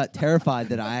 I just got terrified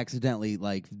that I accidentally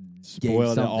like gave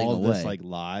Spoiled something all of away. this like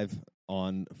live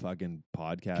on fucking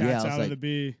podcast. Cat's Yeah, I was out like- of the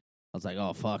bee. I was like,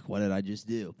 oh fuck, what did I just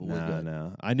do? But we're No, good.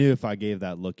 no. I knew if I gave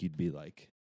that look, you'd be like,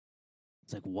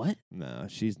 It's like what? no,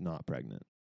 she's not pregnant.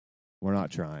 We're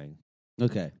not trying.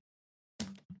 Okay,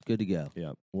 good to go.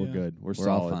 Yep, we're Yeah. good. We're We're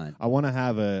all solid. fine. I want to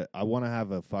have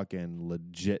a fucking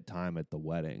legit time at the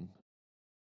wedding.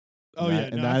 Oh, And yeah.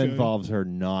 that, and no, I that feel you. involves her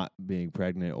not being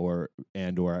pregnant or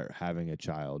having a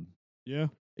child. Yeah.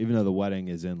 Even though the wedding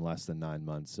is in less than 9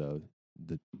 months, so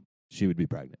she would be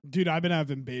pregnant. Dude, I've been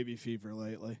having baby fever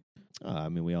lately. I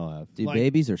mean, we all have Dude, Like,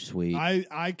 babies are sweet.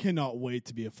 I cannot wait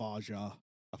to be a Faja.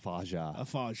 a faja. A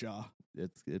Faja.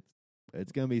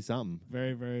 It's gonna be something.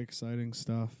 Very, very exciting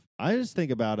stuff. I just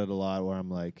think about it a lot, where I'm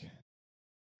like,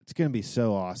 it's gonna be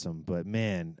so awesome, but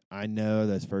man, I know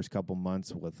those first couple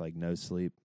months with like no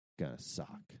sleep gonna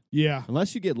suck. Yeah.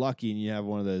 Unless you get lucky and you have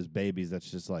one of those babies that's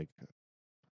just like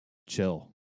chill,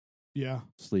 Yeah.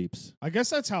 sleeps. I guess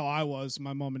that's how I was.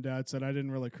 My mom and dad said I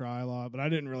didn't really cry a lot, but I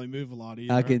didn't really move a lot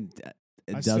either.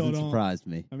 It I still doesn't don't. surprise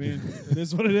me. I mean, it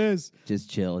is what it is. Just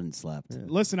chill and slept. Yeah.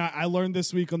 Listen, I learned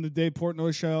this week on the Dave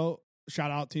Portnoy show,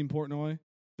 shout out Team Portnoy,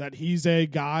 that he's a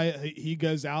guy, he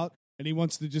goes out and he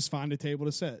wants to just find a table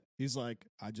to sit. He's like,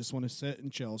 I just want to sit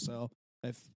and chill. So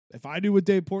if I do what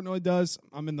Dave Portnoy does,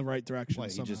 I'm in the right direction. He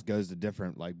somehow. just goes to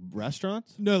different like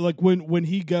restaurants. No, like when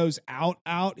he goes out,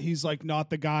 he's like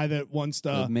not the guy that wants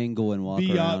to Like mingle and walk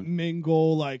be around.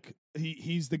 mingle. Like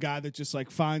he's the guy that just like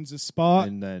finds a spot.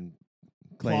 And then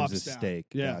claims plops his down. steak.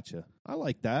 Yeah. Gotcha. I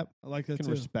like that. I like I that can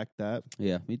too. respect that.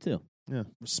 Yeah, me too.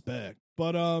 Respect.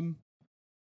 But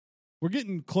we're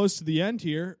getting close to the end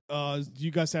here. Do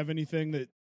you guys have anything that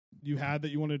you had that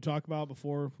you wanted to talk about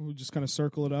before we just kind of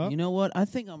circle it up? You know what? I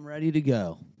think I'm ready to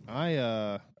go.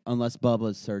 Unless Unless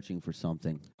Bubba's searching for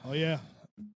something. Oh yeah.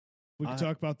 We can I-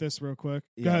 talk about this real quick.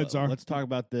 Go ahead, Czar. Let's talk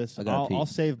about this. I gotta pee. I'll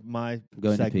save my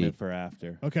Going to segment pee. for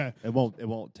after. Okay. It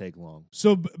won't take long.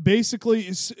 So basically,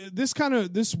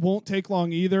 this won't take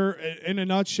long either. In a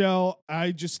nutshell,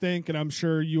 I just think, and I'm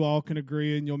sure you all can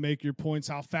agree, and you'll make your points,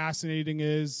 how fascinating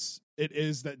it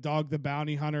is that Dog the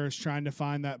Bounty Hunter is trying to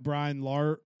find that Brian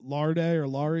Larde or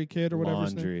Laurie kid or whatever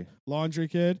his name, Laundry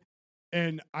kid.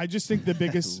 And I just think the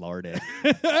biggest Larde.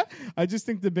 I just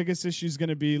think the biggest issue is going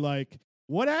to be like,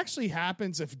 what actually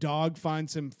happens if Dog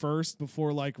finds him first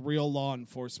before like real law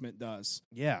enforcement does?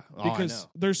 Yeah. Because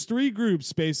there's three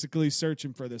groups basically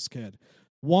searching for this kid.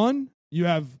 One, you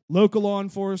have local law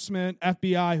enforcement,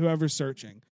 FBI, whoever's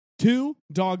searching. Two,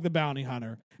 Dog the Bounty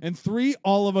Hunter. And three,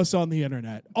 all of us on the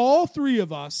internet. All three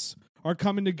of us are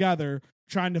coming together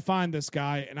trying to find this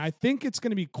guy, and I think it's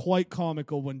going to be quite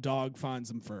comical when Dog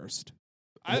finds him first.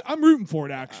 I'm rooting for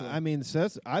it, actually. I mean,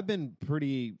 I've been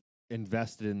pretty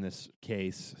invested in this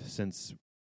case since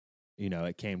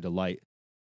it came to light,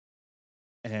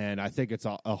 and I think it's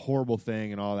a horrible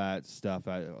thing and all that stuff.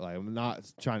 I'm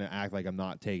not trying to act like I'm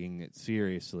not taking it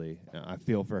seriously. I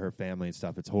feel for her family and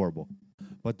stuff. It's horrible,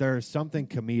 but there's something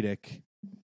comedic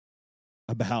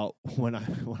about when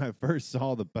I first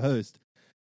saw the post.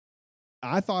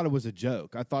 I thought it was a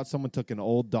joke. I thought someone took an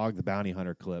old Dog the Bounty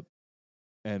Hunter clip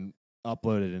and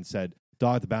uploaded and said,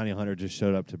 Dog the Bounty Hunter just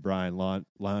showed up to Brian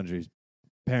Laundrie's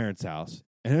parents' house.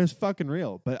 And it was fucking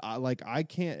real. But I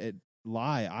can't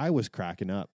lie. I was cracking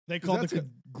up. They called That's the a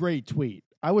great tweet.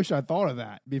 I wish I thought of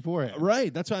that beforehand.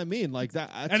 Right. That's what I mean. Like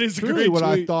that's That is a truly great what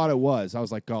I tweet. thought it was. I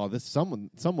was like, oh, this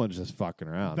someone's just fucking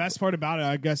around. best part about it,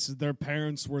 I guess, is their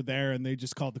parents were there and they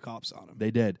just called the cops on him.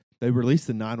 They did. They released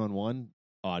the 911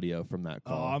 audio from that Oh,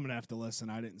 call. I'm gonna have to listen.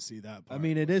 I didn't see that part. I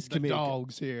mean, it is The comedic.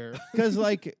 dogs here. Because,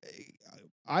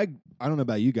 I don't know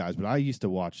about you guys, but I used to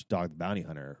watch Dog the Bounty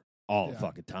Hunter all the Yeah.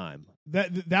 fucking time.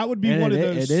 that would be And one of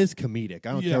it those. is comedic.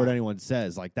 I don't Yeah. care what anyone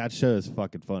says. Like, that show is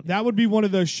fucking funny. That would be one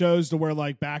of those shows to where,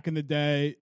 like, back in the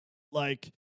day,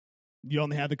 like, you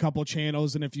only had a couple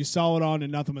channels, and if you saw it on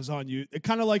and nothing was on, it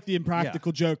kind of like the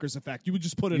Impractical Jokers effect. You would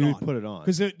just put it you on would put it on.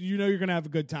 because you're gonna have a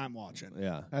good time watching.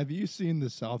 Yeah. Have you seen the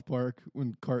South Park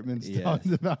when Cartman's Yes.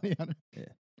 talking about the hunter?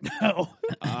 No,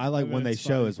 I like when they That's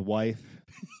show funny. his wife,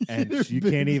 and Their you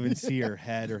can't even boobs. see her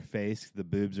head or face. The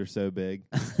boobs are so big.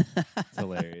 It's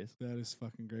hilarious. that is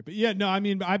fucking great. But yeah, no, I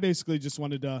mean, I basically just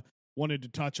wanted to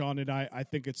touch on it. I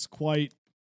think it's quite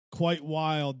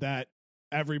wild that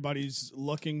everybody's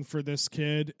looking for this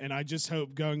kid, and I just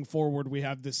hope going forward we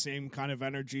have the same kind of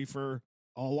energy for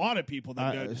a lot of people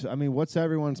that go. I mean, what's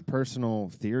everyone's personal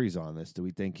theories on this? Do we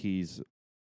think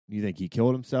you think he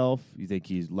killed himself? You think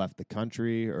he's left the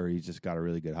country, or he's just got a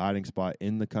really good hiding spot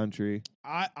in the country?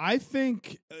 I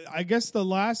think I guess the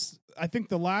last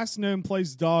known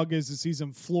place Dog is he's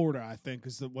in Florida. I think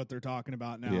is what they're talking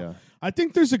about now. Yeah. I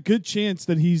think there's a good chance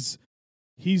that he's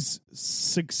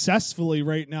successfully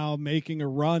right now making a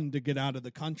run to get out of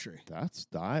the country. That's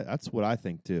what I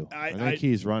think too. I think I-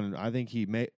 he's running. I think he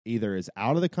either is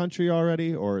out of the country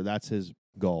already, or that's his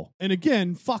goal. And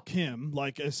again, fuck him,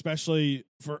 like, especially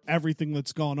for everything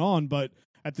that's gone on. But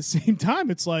at the same time,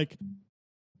 it's like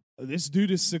this dude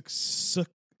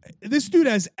this dude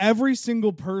has every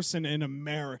single person in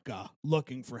America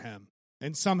looking for him,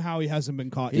 and somehow he hasn't been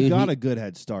caught. He Dude, got he- a good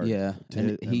head start. Yeah.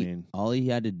 And I mean, all he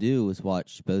had to do was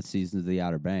watch both seasons of The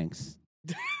Outer Banks.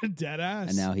 Dead ass.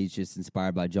 And now he's just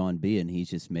inspired by John B. and he's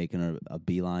just making a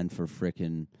beeline for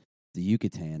frickin' the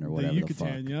Yucatan or whatever the the fuck.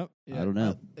 Yucatan. Yep. I don't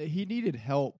know. He needed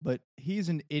help, but he's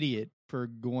an idiot for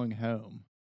going home.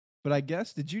 But I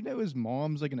guess, did you know his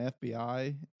mom's like an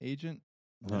FBI agent?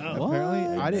 Oh.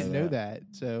 Apparently, What? I didn't know that.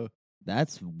 So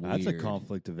That's weird. That's a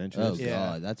conflict of Oh interest. Yeah.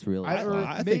 God, that's really.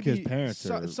 I think his maybe parents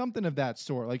are. something of that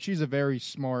sort. Like she's a very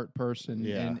smart person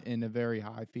Yeah. in a very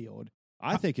high field.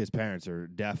 I think his parents are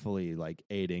definitely like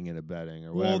aiding and abetting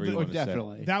or Well, whatever you the- want to say.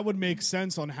 Definitely. That would make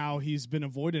sense on how he's been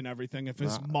avoiding everything if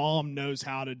his mom knows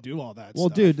how to do all that Well,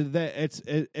 stuff. dude,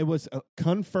 it was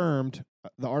confirmed.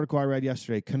 The article I read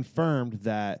yesterday confirmed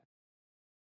that,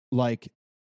 like,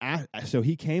 so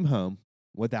he came home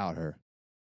without her,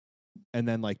 and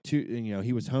then like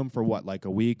he was home for what, like a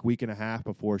week and a half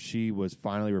before she was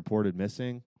finally reported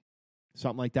missing,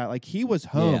 something like that. Like he was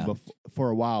home Yeah. for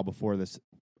a while before this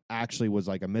actually was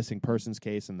like a missing persons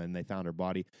case, and then they found her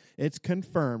body. It's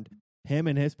confirmed him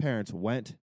and his parents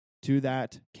went to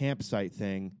that campsite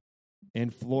thing in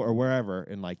Florida or wherever,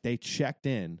 and like they checked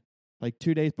in like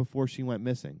 2 days before she went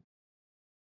missing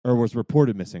or was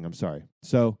reported missing. I'm sorry.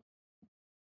 So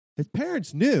his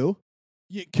parents knew.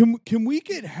 Yeah, can we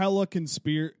get hella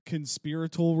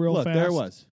conspiratorial real Look, fast? there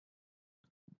was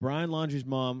Brian Laundrie's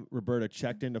mom, Roberta,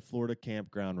 checked into Florida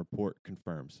campground. Report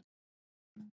confirms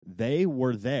they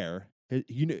were there.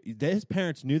 His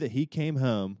parents knew that he came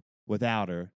home without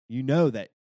her. You know that,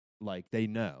 like they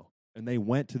know, and they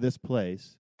went to this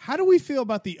place. How do we feel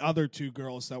about the other two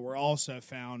girls that were also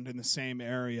found in the same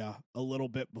area a little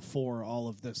bit before all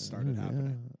of this started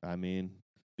happening? I mean,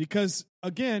 Because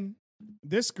again,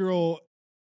 this girl,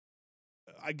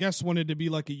 I guess, wanted to be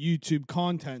like a YouTube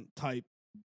content type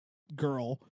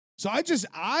girl. So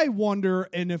I wonder,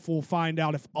 and if we'll find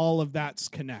out if all of that's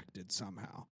connected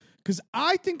somehow. Because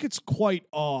I think it's quite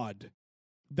odd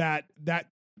that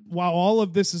while all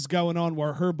of this is going on,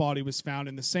 where her body was found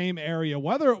in the same area,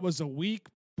 whether it was a week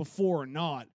before or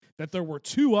not, that there were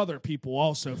two other people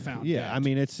also found. yeah. dead. I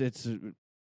mean, it's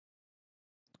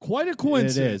quite a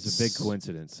coincidence. It is a big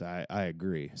coincidence. I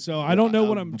agree. So I don't know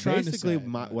what I'm trying to say. Basically,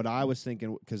 what I was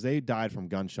thinking, because they died from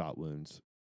gunshot wounds.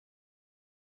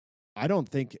 I don't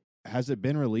think, has it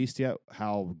been released yet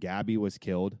how Gabby was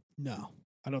killed? No,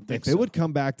 I don't think If so. it would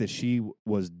come back that she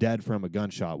was dead from a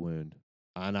gunshot wound,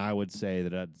 and I would say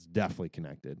that that's definitely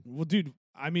connected. Well, dude,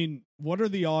 I mean, what are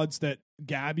the odds that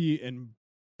Gabby and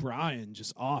Brian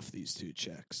just off these two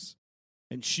chicks?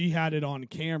 And she had it on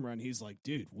camera, and he's like,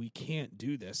 dude, we can't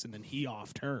do this. And then he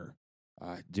offed her.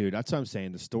 Dude, that's what I'm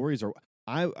saying. The stories are.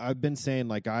 I've been saying,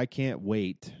 like, I can't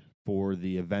wait for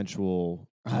the eventual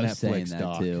I'm saying Netflix that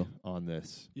doc too. on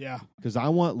this, Yeah. because I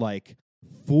want like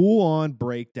full on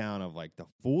breakdown of like the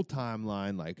full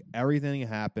timeline, like everything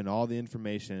happened, all the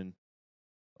information.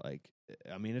 Like,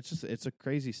 I mean, it's a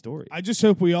crazy story. I just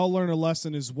hope we all learn a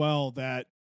lesson as well, that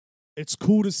it's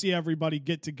cool to see everybody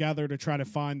get together to try to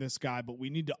find this guy, but we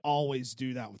need to always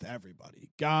do that with everybody.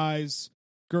 Guys,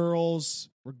 girls,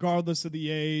 regardless of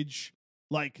the age.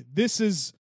 Like, this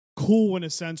is cool in a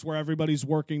sense where everybody's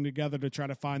working together to try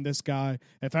to find this guy.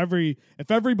 If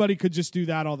everybody could just do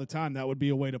that all the time, that would be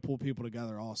a way to pull people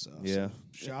together also. Yeah. So,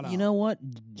 shout out. You know what?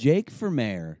 Jake for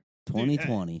mayor,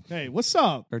 2020 Hey, what's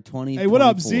up? or 20. Hey, what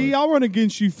up, Z? I'll run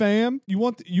against you, fam. You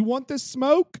want this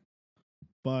smoke?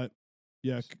 But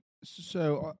yeah,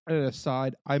 So, an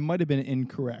aside, I might have been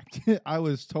incorrect. I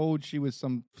was told she was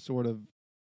some sort of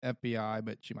FBI,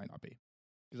 but she might not be.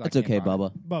 'Cause I That's can't okay, find it.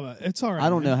 Bubba. Bubba, it's all right. I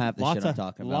don't know man. half the shit I'm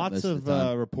talking about. Lots most of the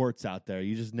time. reports out there.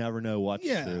 You just never know what's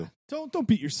Yeah, true. don't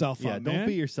beat yourself Yeah, up, don't man.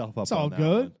 beat yourself up. It's all on that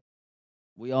good. one.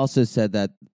 We also said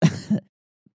that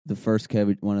the first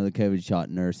one of the COVID shot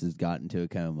nurses got into a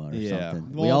coma or Yeah.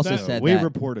 something. Well, we also that- said we that.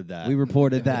 reported that. We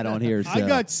reported that on here. So. I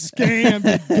got scammed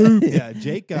and duped. Yeah,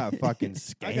 Jake got fucking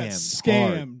scammed. I got hard.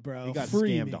 scammed, bro. He got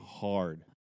Free scammed me. hard.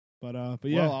 But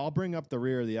yeah, Well, I'll bring up the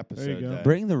rear of the episode. go. then.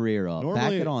 Bring the rear up. Back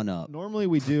Normally- it on up. Normally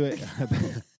we do it.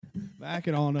 back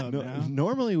it on up now.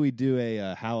 Normally we do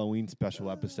a Halloween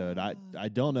special episode. I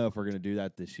don't know if we're gonna do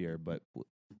that this year, but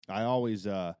I always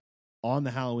on the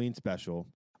Halloween special,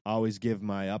 I always give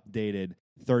my updated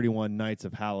 31 Nights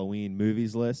of Halloween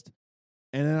movies list,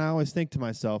 and then I always think to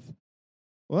myself,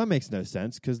 well, that makes no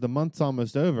sense because the month's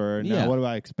almost over, and Yeah. now what do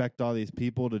I expect all these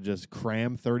people to just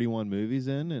cram 31 movies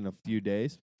in a few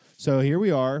days? So here we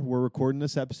are. We're recording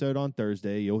this episode on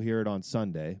Thursday. You'll hear it on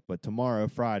Sunday, but tomorrow,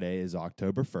 Friday, is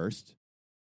October 1st.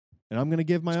 And I'm going to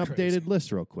give my It's updated crazy.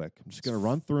 list real quick. I'm just going to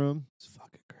run through them. It's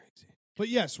fucking crazy. But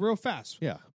yes, real fast.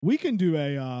 Yeah. We can do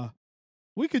a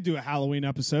Halloween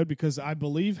episode because I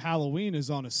believe Halloween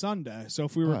is on a Sunday. So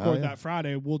if we record yeah. that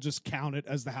Friday, we'll just count it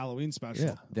as the Halloween special.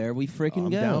 Yeah. There we freaking I'm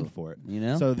go. down for it. You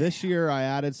know? So this year I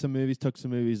added some movies, took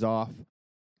some movies off.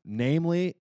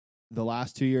 Namely, the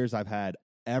last 2 years I've had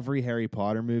every Harry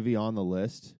Potter movie on the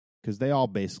list because they all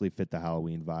basically fit the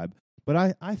Halloween vibe.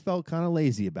 But I felt kind of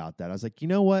lazy about that. I was like, you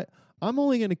know what? I'm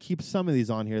only going to keep some of these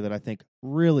on here that I think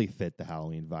really fit the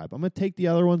Halloween vibe. I'm going to take the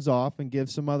other ones off and give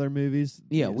some other movies.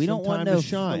 Yeah, we some don't want time no to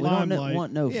shine. we don't Limelight.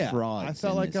 want no Yeah, frauds. I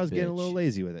felt in like this I was getting a little bitch.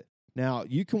 lazy with it. Now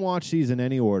you can watch these in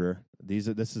any order. This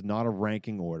is not a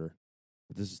ranking order.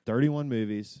 But this is 31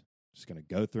 movies. Just going to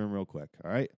go through them real quick. All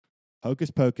right,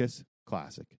 Hocus Pocus,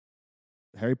 classic.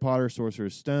 Harry Potter,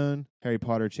 Sorcerer's Stone, Harry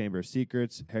Potter, Chamber of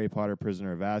Secrets, Harry Potter,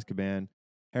 Prisoner of Azkaban,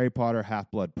 Harry Potter,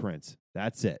 Half-Blood Prince.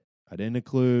 That's it. I didn't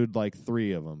include like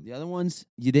 3 of them. The other ones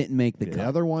you didn't make the The cut.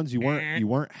 other ones you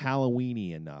weren't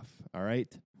Halloweeny enough. All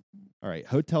right.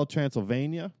 Hotel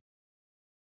Transylvania.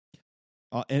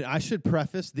 And I should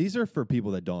preface: these are for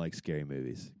people that don't like scary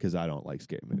movies because I don't like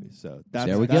scary movies. So that's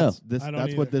There we that's, go. This, I don't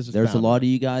that's what either. this is. There's a founded lot on. of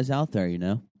you guys out there, don't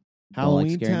like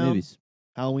Halloween scary Town, movies.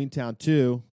 Halloween Town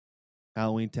 2,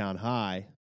 Halloween Town High,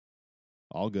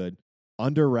 all good.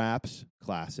 Under Wraps,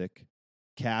 classic.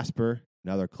 Casper,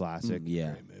 another classic.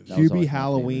 Yeah. Great movie. That was QB always my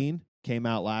Halloween came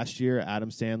out last year. Adam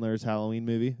Sandler's Halloween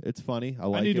movie. It's funny. I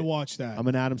like I need it. to watch that. I'm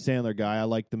an Adam Sandler guy. I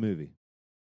like the movie.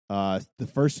 The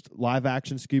first live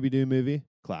action Scooby-Doo movie,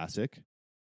 classic.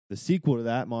 The sequel to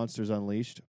that, Monsters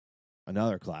Unleashed,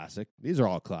 another classic. These are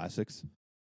all classics.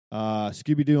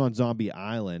 Scooby-Doo on Zombie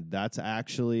Island, that's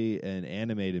actually an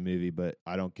animated movie, but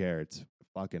I don't care. It's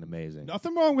fucking amazing.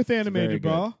 Nothing wrong with very animated, good.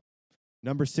 bro.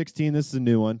 Number 16, this is a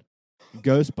new one.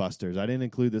 Ghostbusters. I didn't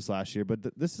include this last year, but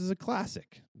this is a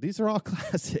classic. These are all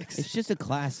classics. It's just a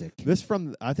classic.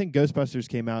 I think Ghostbusters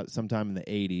came out sometime in the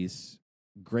 80s.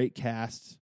 Great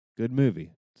cast, good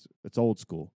movie. It's old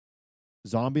school.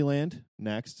 Zombieland,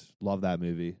 next. Love that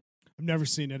movie. I've never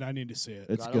seen it. I need to see it.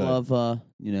 It's Gotta good.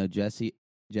 love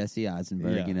Jesse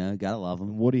Eisenberg, Yeah. gotta love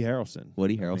him. Woody Harrelson.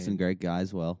 Woody I Harrelson, mean, great guy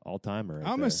as well. all timer.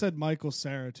 I almost said Michael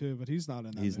Cera too, but he's not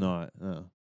in that. he's movie. not. Oh.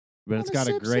 But it's Wanna got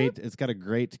a sip, great. sip? It's got a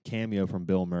great cameo from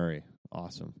Bill Murray.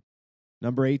 Awesome.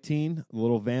 Number 18,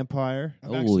 Little Vampire. I've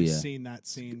Oh, actually yeah. seen that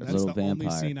scene. That's Little the only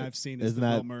Vampire. scene I've seen. Is Isn't the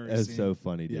that Bill Murray that's scene. so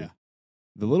funny, dude? Yeah.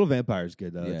 The Little Vampire is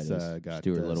good though. Yeah, It's it is. got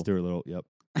Stuart Little. Stuart Little. Yep.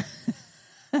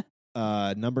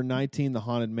 Number 19, The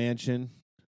Haunted Mansion.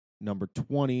 Number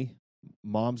 20,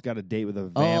 Mom's Got a Date with a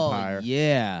Vampire. Oh,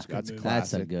 yeah. It's a good That's movie.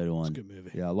 That's a classic. good It's a one. good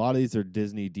movie. Yeah, a lot of these are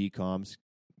Disney DComs.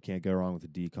 Can't go wrong with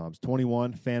the DComs.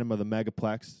 21, Phantom of the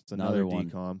Megaplex. It's another Another one.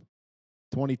 DCom.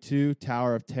 22,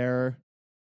 Tower of Terror.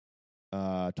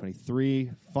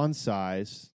 23, Fun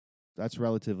Size. That's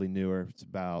relatively newer. It's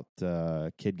about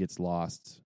kid gets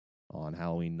lost on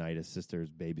Halloween night. His sister's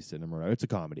babysitting him. It's a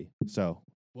comedy, so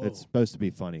Whoa. it's supposed to be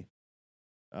funny.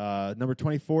 Number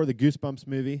 24, the Goosebumps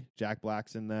movie. Jack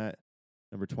Black's in that.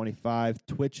 Number 25,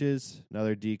 Twitches,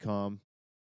 another DCOM.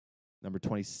 Number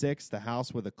 26, The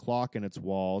House with a Clock in Its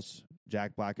Walls.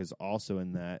 Jack Black is also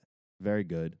in that. Very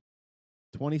good.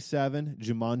 27,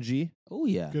 Jumanji. Oh,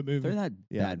 yeah. Good movie. Throw that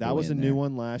Yeah, bad that boy was a in new there.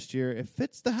 one last year. It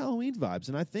fits the Halloween vibes,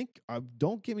 and I think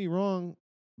don't get me wrong,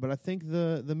 but I think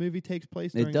the movie takes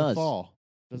place It during the does. fall.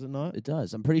 Does it not? It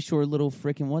does. I'm pretty sure little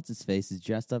frickin' what's his face is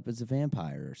dressed up as a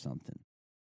vampire or something.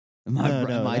 Am I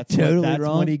that's totally that's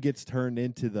wrong? when he gets turned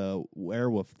into the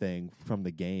werewolf thing from the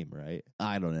game, right?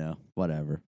 I don't know.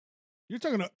 Whatever. You're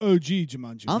talking to OG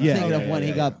Jumanji. I'm Yeah, thinking yeah, of when yeah, he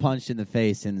yeah. got punched in the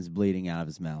face and is bleeding out of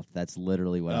his mouth. That's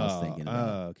literally what I was thinking about.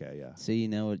 Oh, okay, yeah. So you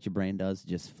know what your brain does? It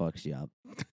just fucks you up.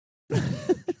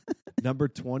 Number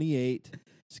 28,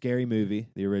 Scary Movie,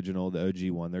 the original, the OG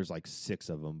one. There's like 6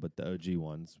 of them, but the OG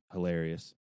one's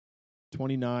hilarious.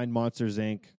 29, Monsters,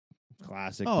 Inc.,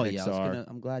 classic Oh, Pixar. yeah.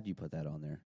 I'm glad you put that on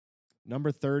there.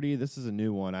 Number 30, this is a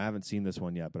new one. I haven't seen this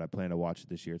one yet, but I plan to watch it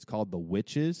this year. It's called The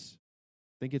Witches.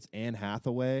 I think it's Anne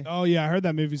Hathaway. Oh yeah, I heard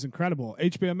that movie's incredible.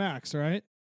 HBO Max, right?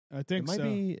 I think it might so.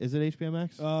 be. Is it HBO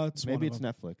Max? It's Maybe one it's of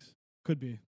them. Netflix. Could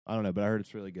be. I don't know, but I heard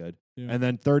it's really good. Yeah. And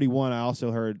then 31, I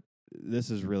also heard this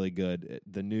is really good.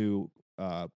 The new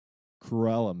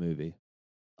Cruella movie.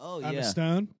 Oh, Emma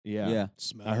Stone. Yeah. Yeah.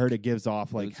 I heard it gives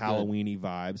off like looks good. Halloween-y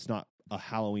vibes. Not a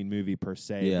Halloween movie per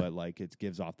se, Yeah. but like it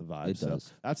gives off the vibes. It So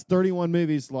does. that's 31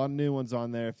 movies. A lot of new ones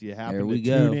on there. If you happen There to we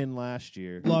tune go. in last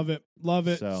year. Love it. Love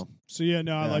it. So yeah,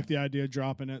 no, I Yeah. like the idea of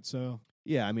dropping it. So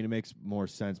yeah, I mean, it makes more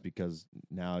sense because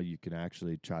now you can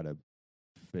actually try to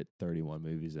fit 31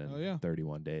 movies in Oh, yeah.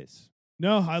 31 days.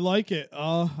 no, I like it.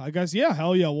 I guess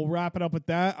hell yeah. We'll wrap it up with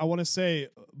that. I want to say,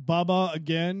 Bubba,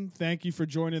 again, thank you for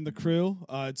joining the crew.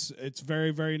 It's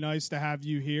very, very nice to have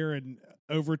you here, and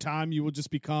over time, you will just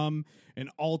become an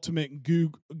ultimate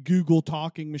Google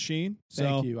talking machine. So,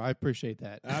 Thank you. I appreciate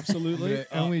that. Absolutely.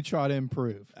 I only try to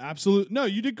improve. Absolutely. No,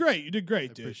 you did great. You did I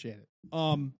great, dude. appreciate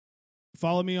it.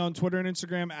 Follow me on Twitter and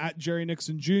Instagram at Jerry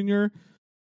Nixon Jr.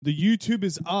 The YouTube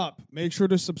is up. Make sure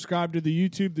to subscribe to the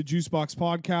YouTube, the Juicebox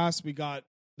Podcast. We got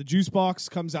The Juice Box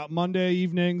comes out Monday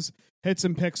evenings, Hits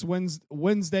and Picks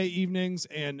Wednesday evenings,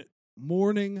 and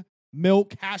Morning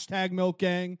Milk, #Milk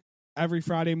Gang, every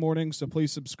Friday morning. So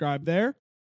please subscribe there.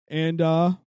 And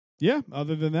yeah,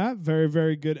 other than that, very,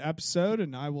 very good episode.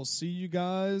 And I will see you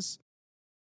guys.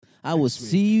 I will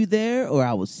see you there, or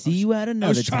I will see you at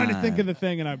another time. I was trying to think of the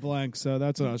thing and I blanked, so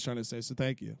that's what I was trying to say. So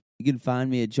thank you. You can find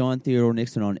me at John Theodore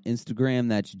Nixon on Instagram.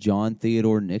 That's John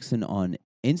Theodore Nixon on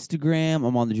Instagram.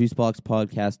 I'm on the Juicebox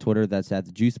Podcast Twitter. That's at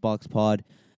the Juicebox Pod.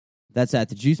 That's at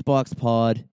the Juicebox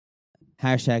Pod.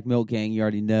 #Milk Gang. You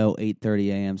already know, 8:30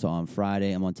 a.m. So on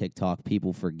Friday, I'm on TikTok.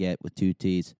 People forget with 2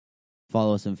 T's.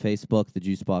 Follow us on Facebook, the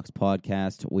Juicebox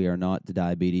Podcast. We are not the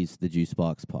Diabetes, the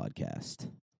Juicebox Podcast.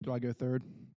 Do I go third?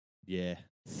 Yeah.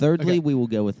 Thirdly, Okay. we will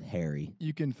go with Harry.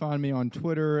 You can find me on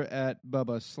Twitter at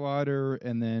Bubba Slider,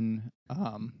 and then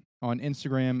on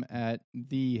Instagram at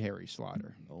the Harry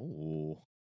Slider.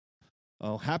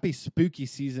 Oh, happy spooky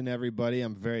season, everybody.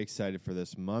 I'm very excited for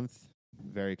this month.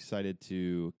 Very excited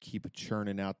to keep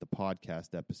churning out the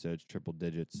podcast episodes, triple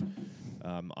digits.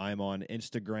 I'm on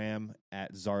Instagram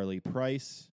at Zarly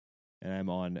Price, and I'm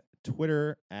on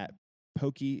Twitter at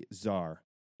PokeyZar.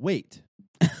 Wait.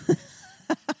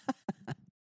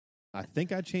 I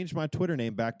think I changed my Twitter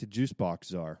name back to Juicebox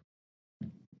Czar.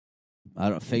 I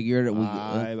don't figure it.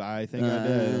 I think I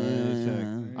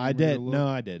did. I did. No,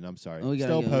 I didn't. I'm sorry.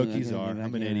 Still PokeyZar.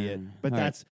 I'm an idiot. But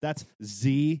that's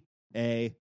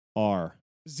Z-A-R.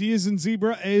 Z is in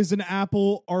zebra, A is in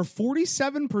apple. Are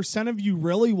 47% of you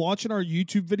really watching our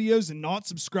YouTube videos and not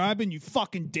subscribing, you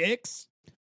fucking dicks?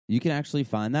 You can actually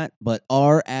find that, but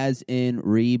R as in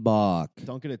Reebok.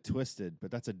 Don't get it twisted, but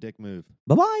that's a dick move.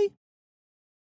 Bye-bye.